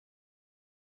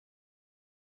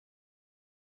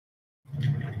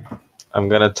 I'm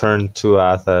gonna turn to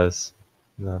Athas.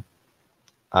 No.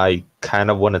 I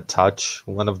kind of want to touch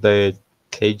one of the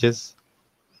cages.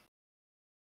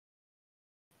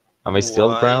 Am I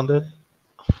still grounded?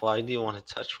 Why do you want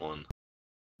to touch one?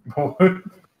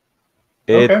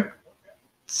 It Okay.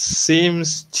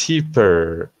 seems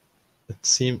cheaper.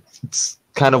 It's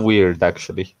kind of weird,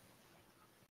 actually.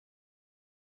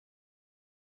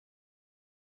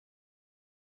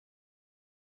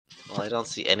 Well, I don't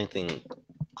see anything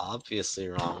obviously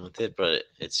wrong with it, but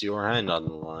it's your hand on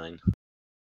the line.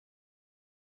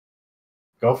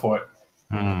 Go for it.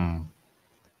 I'm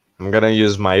gonna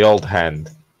use my old hand.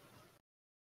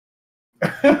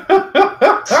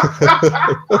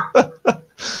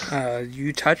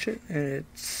 You touch it, and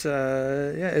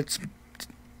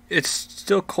it's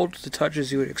still cold to the touch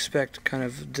as you would expect, kind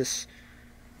of this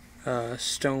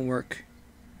stonework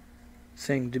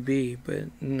thing to be,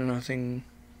 but nothing.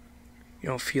 You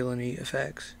don't feel any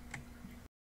effects.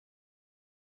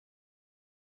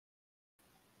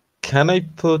 Can I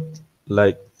put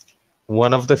like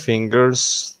one of the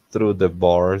fingers through the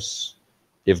bars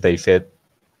if they fit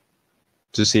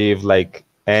to see if like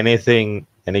anything,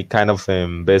 any kind of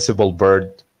invisible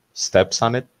bird steps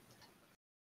on it?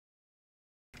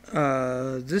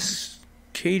 This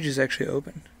cage is actually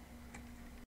open.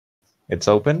 It's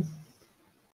open?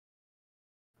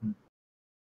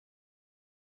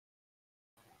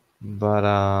 But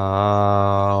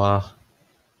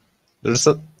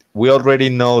we already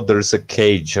know there's a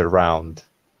cage around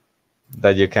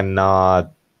that you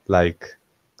cannot like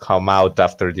come out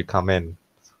after you come in.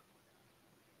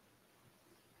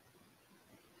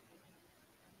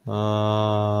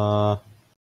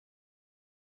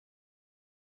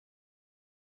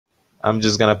 I'm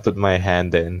just gonna put my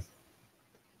hand in.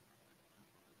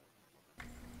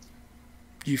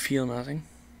 You feel nothing.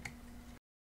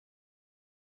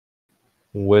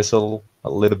 Whistle a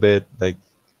little bit, like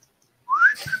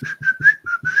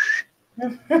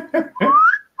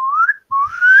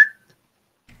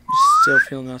Still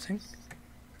feel nothing.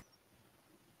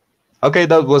 okay,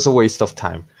 that was a waste of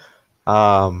time.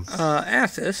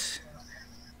 Athos,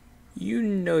 you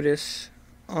notice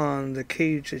on the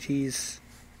cage that he's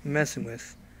messing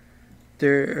with,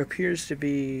 there appears to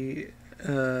be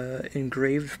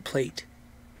engraved plate.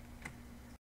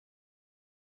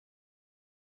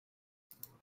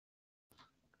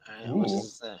 Alright, what does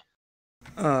it say?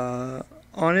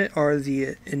 On it are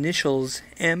the initials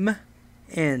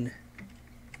M.N.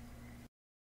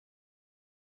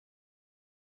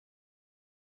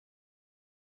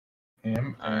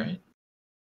 Alright.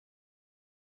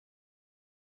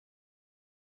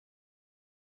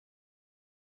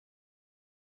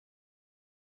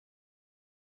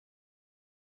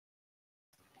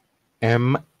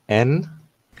 MN.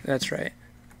 That's right.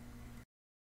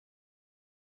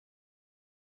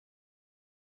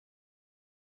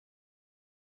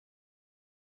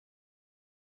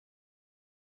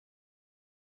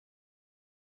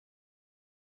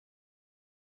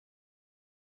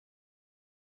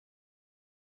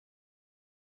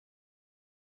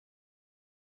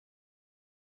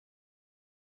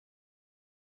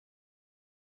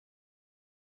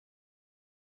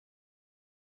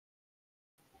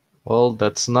 Well,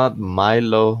 that's not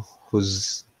Milo,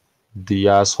 who's the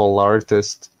asshole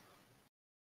artist.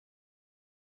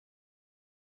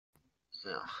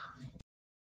 No.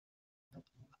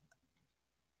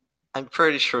 I'm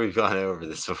pretty sure we've gone over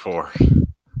this before.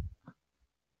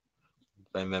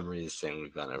 My memory is saying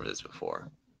we've gone over this before.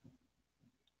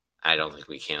 I don't think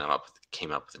we came up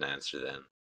with an answer then.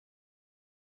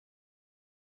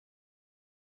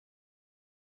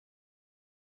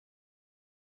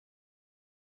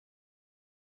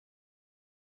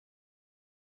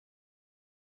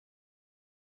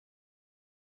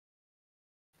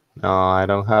 No, I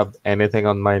don't have anything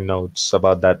on my notes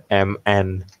about that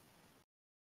MN.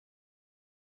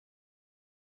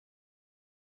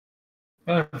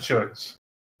 I'm sure it's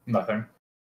nothing.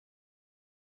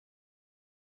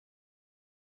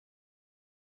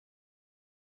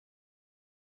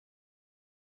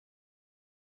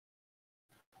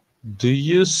 Do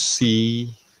you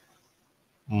see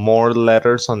more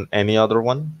letters on any other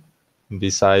one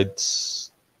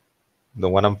besides the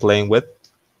one I'm playing with?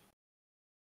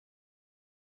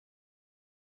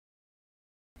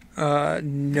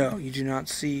 No, you do not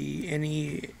see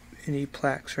any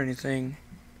plaques or anything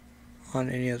on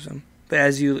any of them. But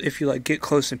if you like get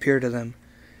close and peer to them,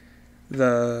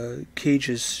 the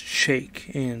cages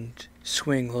shake and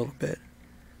swing a little bit,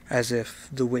 as if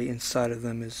the weight inside of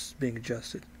them is being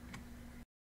adjusted.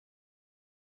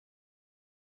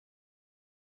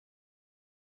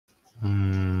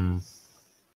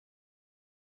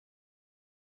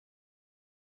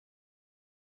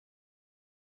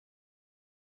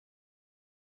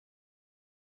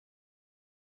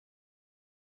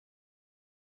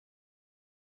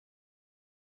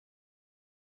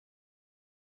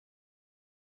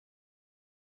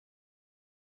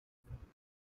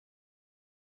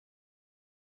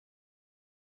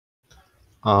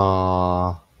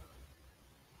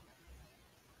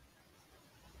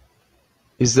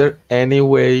 Is there any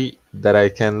way that I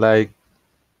can like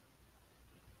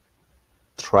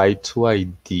try to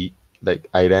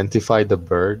identify the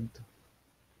bird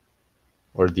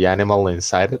or the animal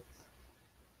inside it?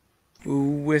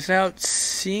 Without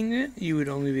seeing it, you would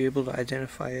only be able to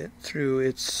identify it through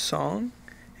its song.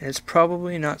 And it's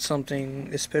probably not something,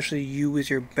 especially you with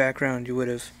your background, you would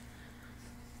have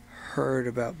heard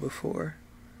about before.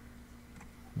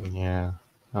 Yeah,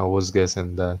 I was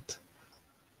guessing that.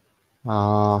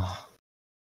 Uh,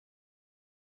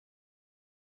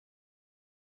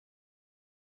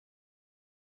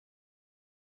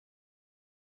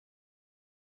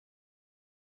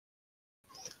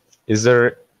 is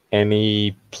there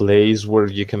any place where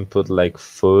you can put like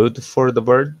food for the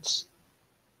birds?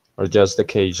 Or just the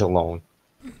cage alone?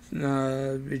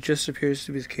 It just appears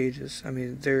to be the cages. I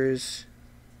mean, there's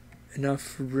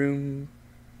enough room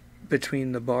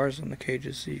between the bars on the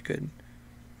cages so you could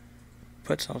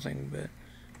put something, but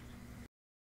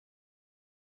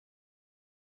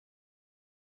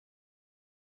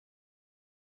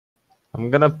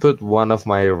I'm gonna put one of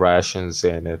my rations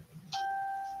in it.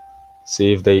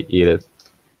 See if they eat it.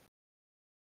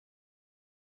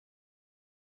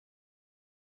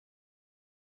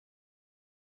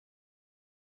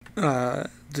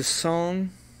 the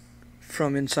song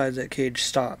from inside that cage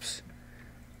stops,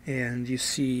 and you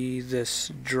see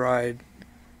this dried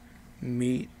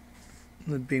meat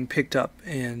being picked up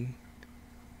and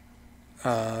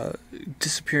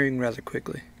disappearing rather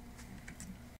quickly.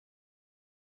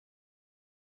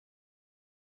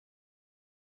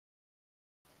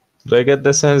 Do I get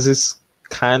the sense it's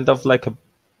kind of like a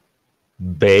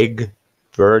big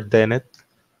bird in it?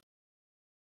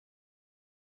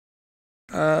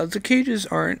 The cages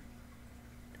aren't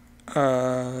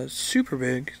super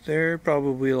big. They're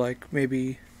probably like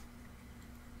maybe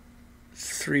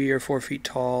 3 or 4 feet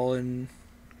tall and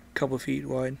a couple feet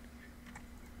wide.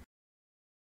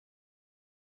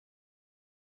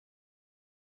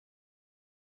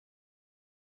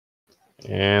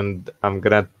 And I'm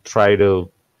gonna try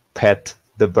to pet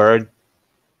the bird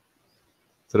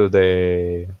through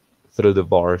the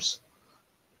bars.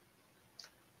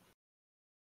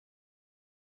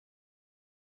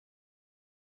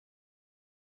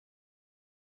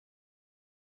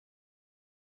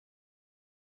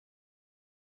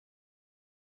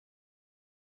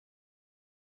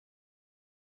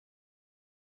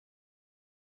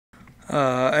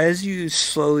 As you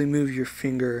slowly move your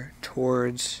finger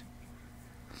towards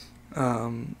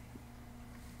the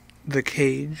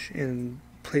cage and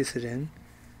place it in,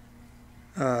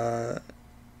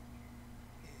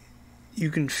 you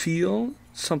can feel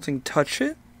something touch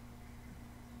it,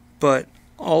 but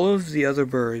all of the other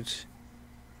birds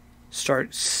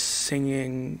start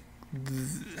singing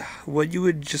what you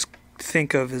would just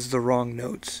think of as the wrong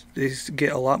notes. They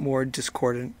get a lot more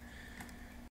discordant,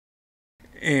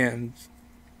 and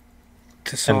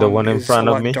the song And the one in is front a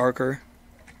of lot me? darker.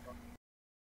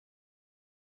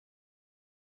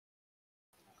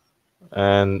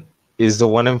 And is the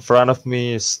one in front of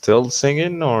me still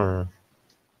singing, or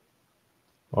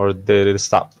did it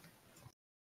stop?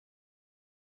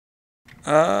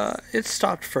 It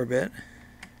stopped for a bit.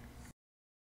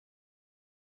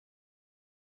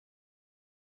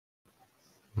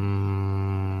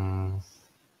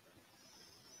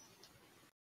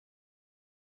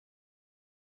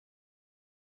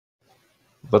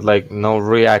 But like no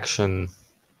reaction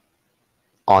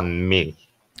on me.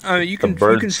 You The can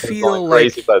birds are going feel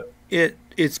crazy, like but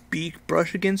its beak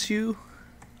brush against you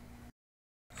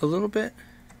a little bit,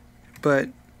 but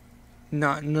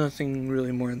nothing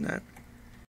really more than that.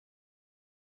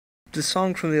 The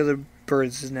song from the other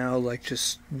birds is now like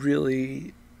just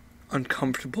really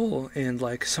uncomfortable, and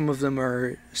like some of them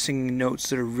are singing notes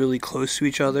that are really close to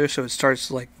each other, so it starts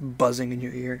like buzzing in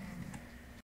your ear.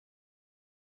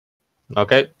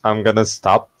 okay, I'm gonna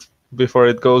stop before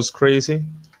it goes crazy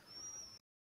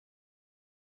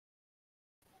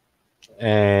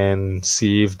and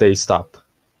see if they stop.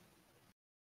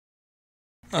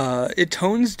 It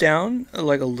tones down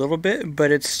like a little bit,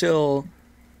 but it's still.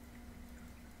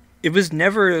 It was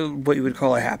never what you would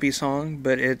call a happy song,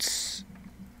 but it's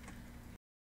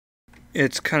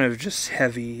kind of just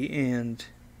heavy and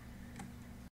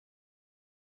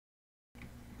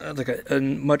like a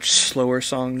much slower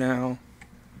song now,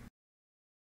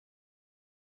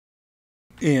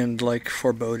 and like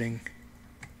foreboding.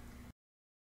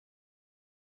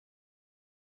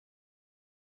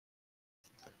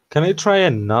 Can I try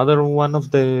another one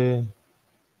of the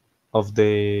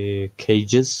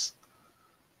cages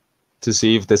to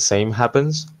see if the same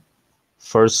happens?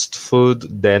 First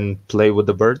food, then play with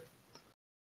the bird?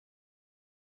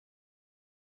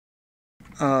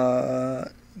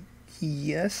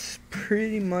 Yes,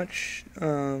 pretty much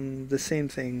the same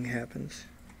thing happens.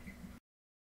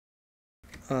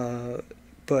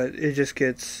 But it just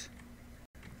gets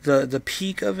the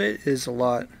peak of it is a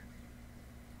lot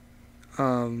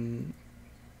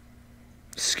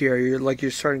scary. Like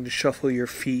you're starting to shuffle your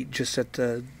feet just at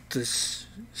the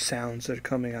sounds that are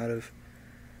coming out of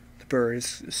the bird.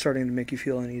 It's starting to make you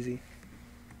feel uneasy.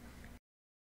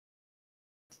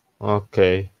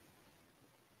 Okay.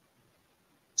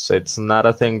 So it's not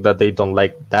a thing that they don't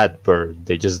like that bird.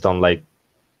 They just don't like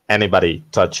anybody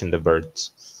touching the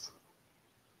birds.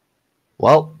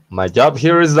 Well, my job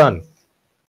here is done.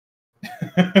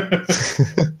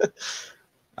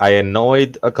 I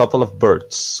annoyed a couple of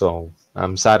birds, so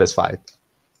I'm satisfied.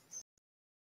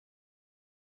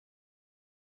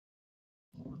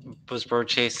 Was bird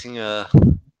chasing a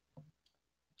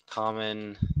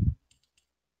common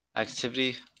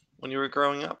activity when you were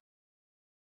growing up?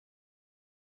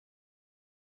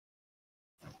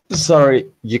 Sorry,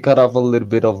 you cut off a little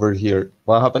bit over here.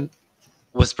 What happened?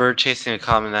 Was bird chasing a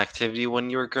common activity when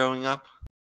you were growing up?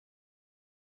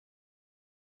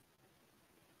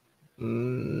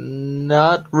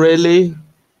 Not really.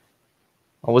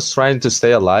 I was trying to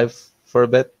stay alive for a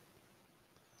bit.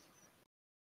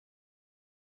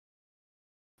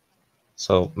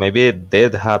 So maybe it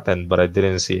did happen, but I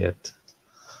didn't see it.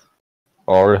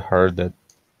 Or heard it.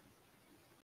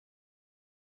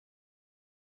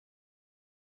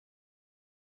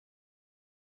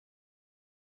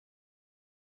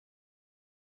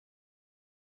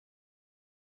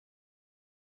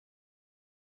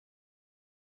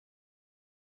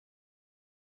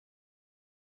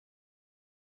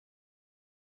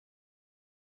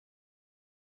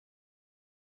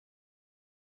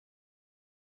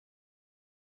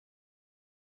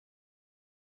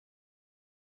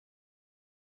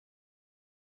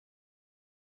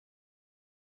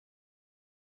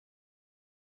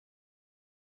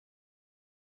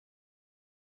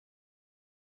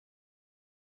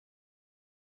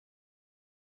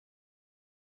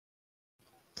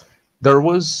 There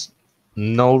was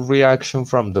no reaction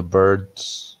from the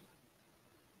birds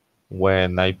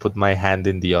when I put my hand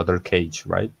in the other cage,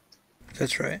 right?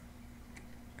 That's right.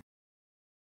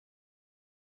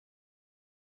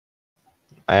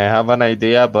 I have an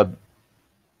idea, but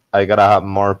I gotta have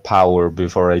more power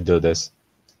before I do this.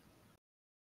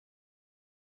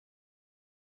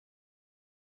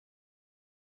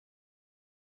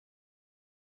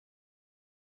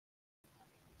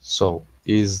 So,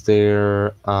 is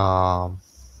there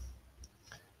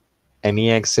any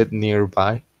exit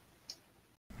nearby?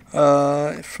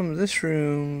 From this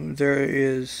room, there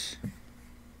is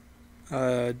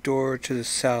a door to the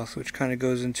south, which kind of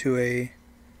goes into a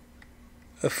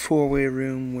four-way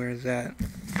room where that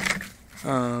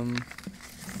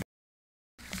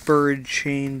bird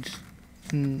chained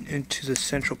into the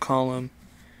central column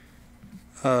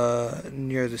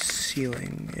near the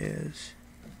ceiling is.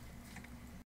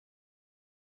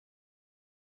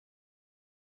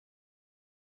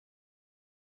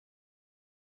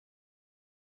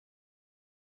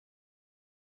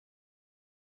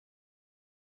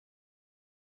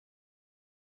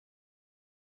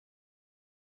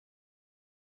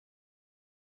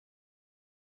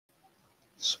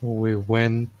 So we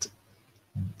went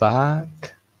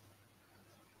back.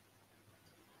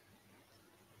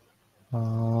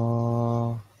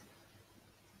 We're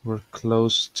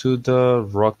close to the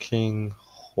rocking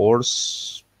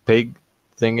horse pig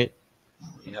thingy.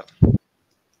 Yep.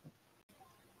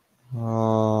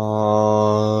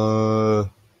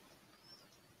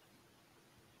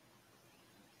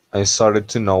 I started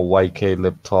to know why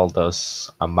Caleb told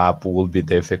us a map will be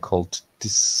difficult.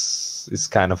 This is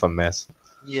kind of a mess.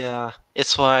 Yeah,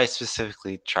 it's why I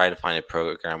specifically try to find a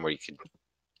program where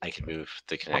I could move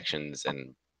the connections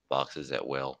and boxes at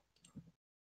will.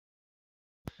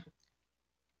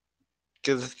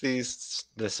 Because if this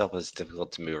stuff was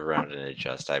difficult to move around and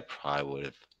adjust, I probably would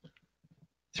have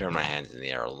thrown my hands in the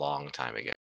air a long time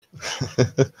ago.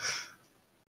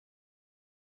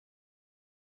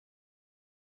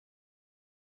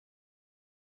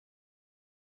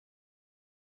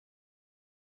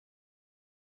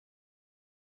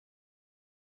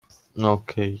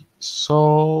 Okay,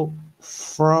 so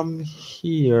from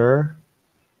here,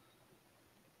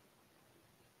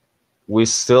 we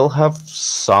still have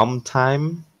some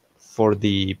time for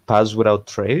the pass without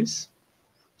trace,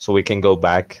 so we can go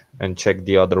back and check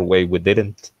the other way we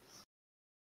didn't.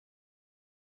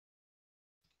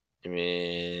 You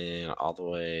mean all the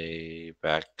way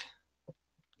back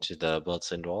to the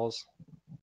bloodstained walls?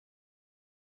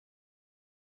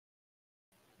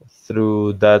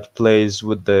 through that place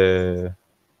with the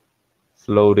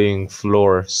floating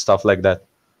floor, stuff like that.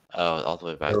 Oh, all the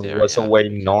way back There there. was a Yeah. way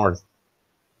north.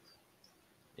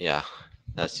 Yeah.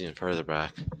 That's even further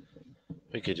back.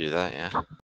 We could do that. Yeah.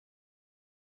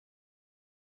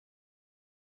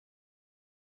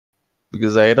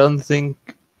 Because I don't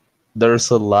think there's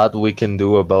a lot we can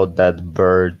do about that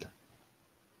bird.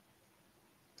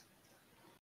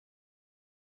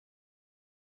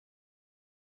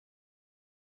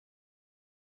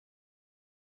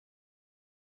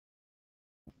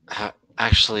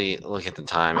 Actually, look at the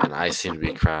time, and I seem to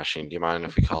be crashing. Do you mind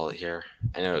if we call it here?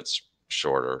 I know it's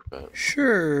shorter, but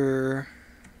Sure.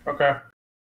 Okay.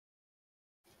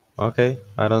 Okay,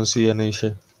 I don't see an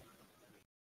issue.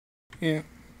 Yeah.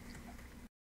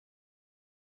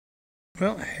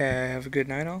 Well, have a good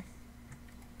night, all.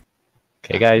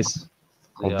 Okay, guys.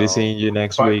 I'll be Leo, seeing you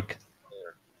next Bye. week.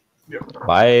 Yep.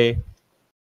 Bye.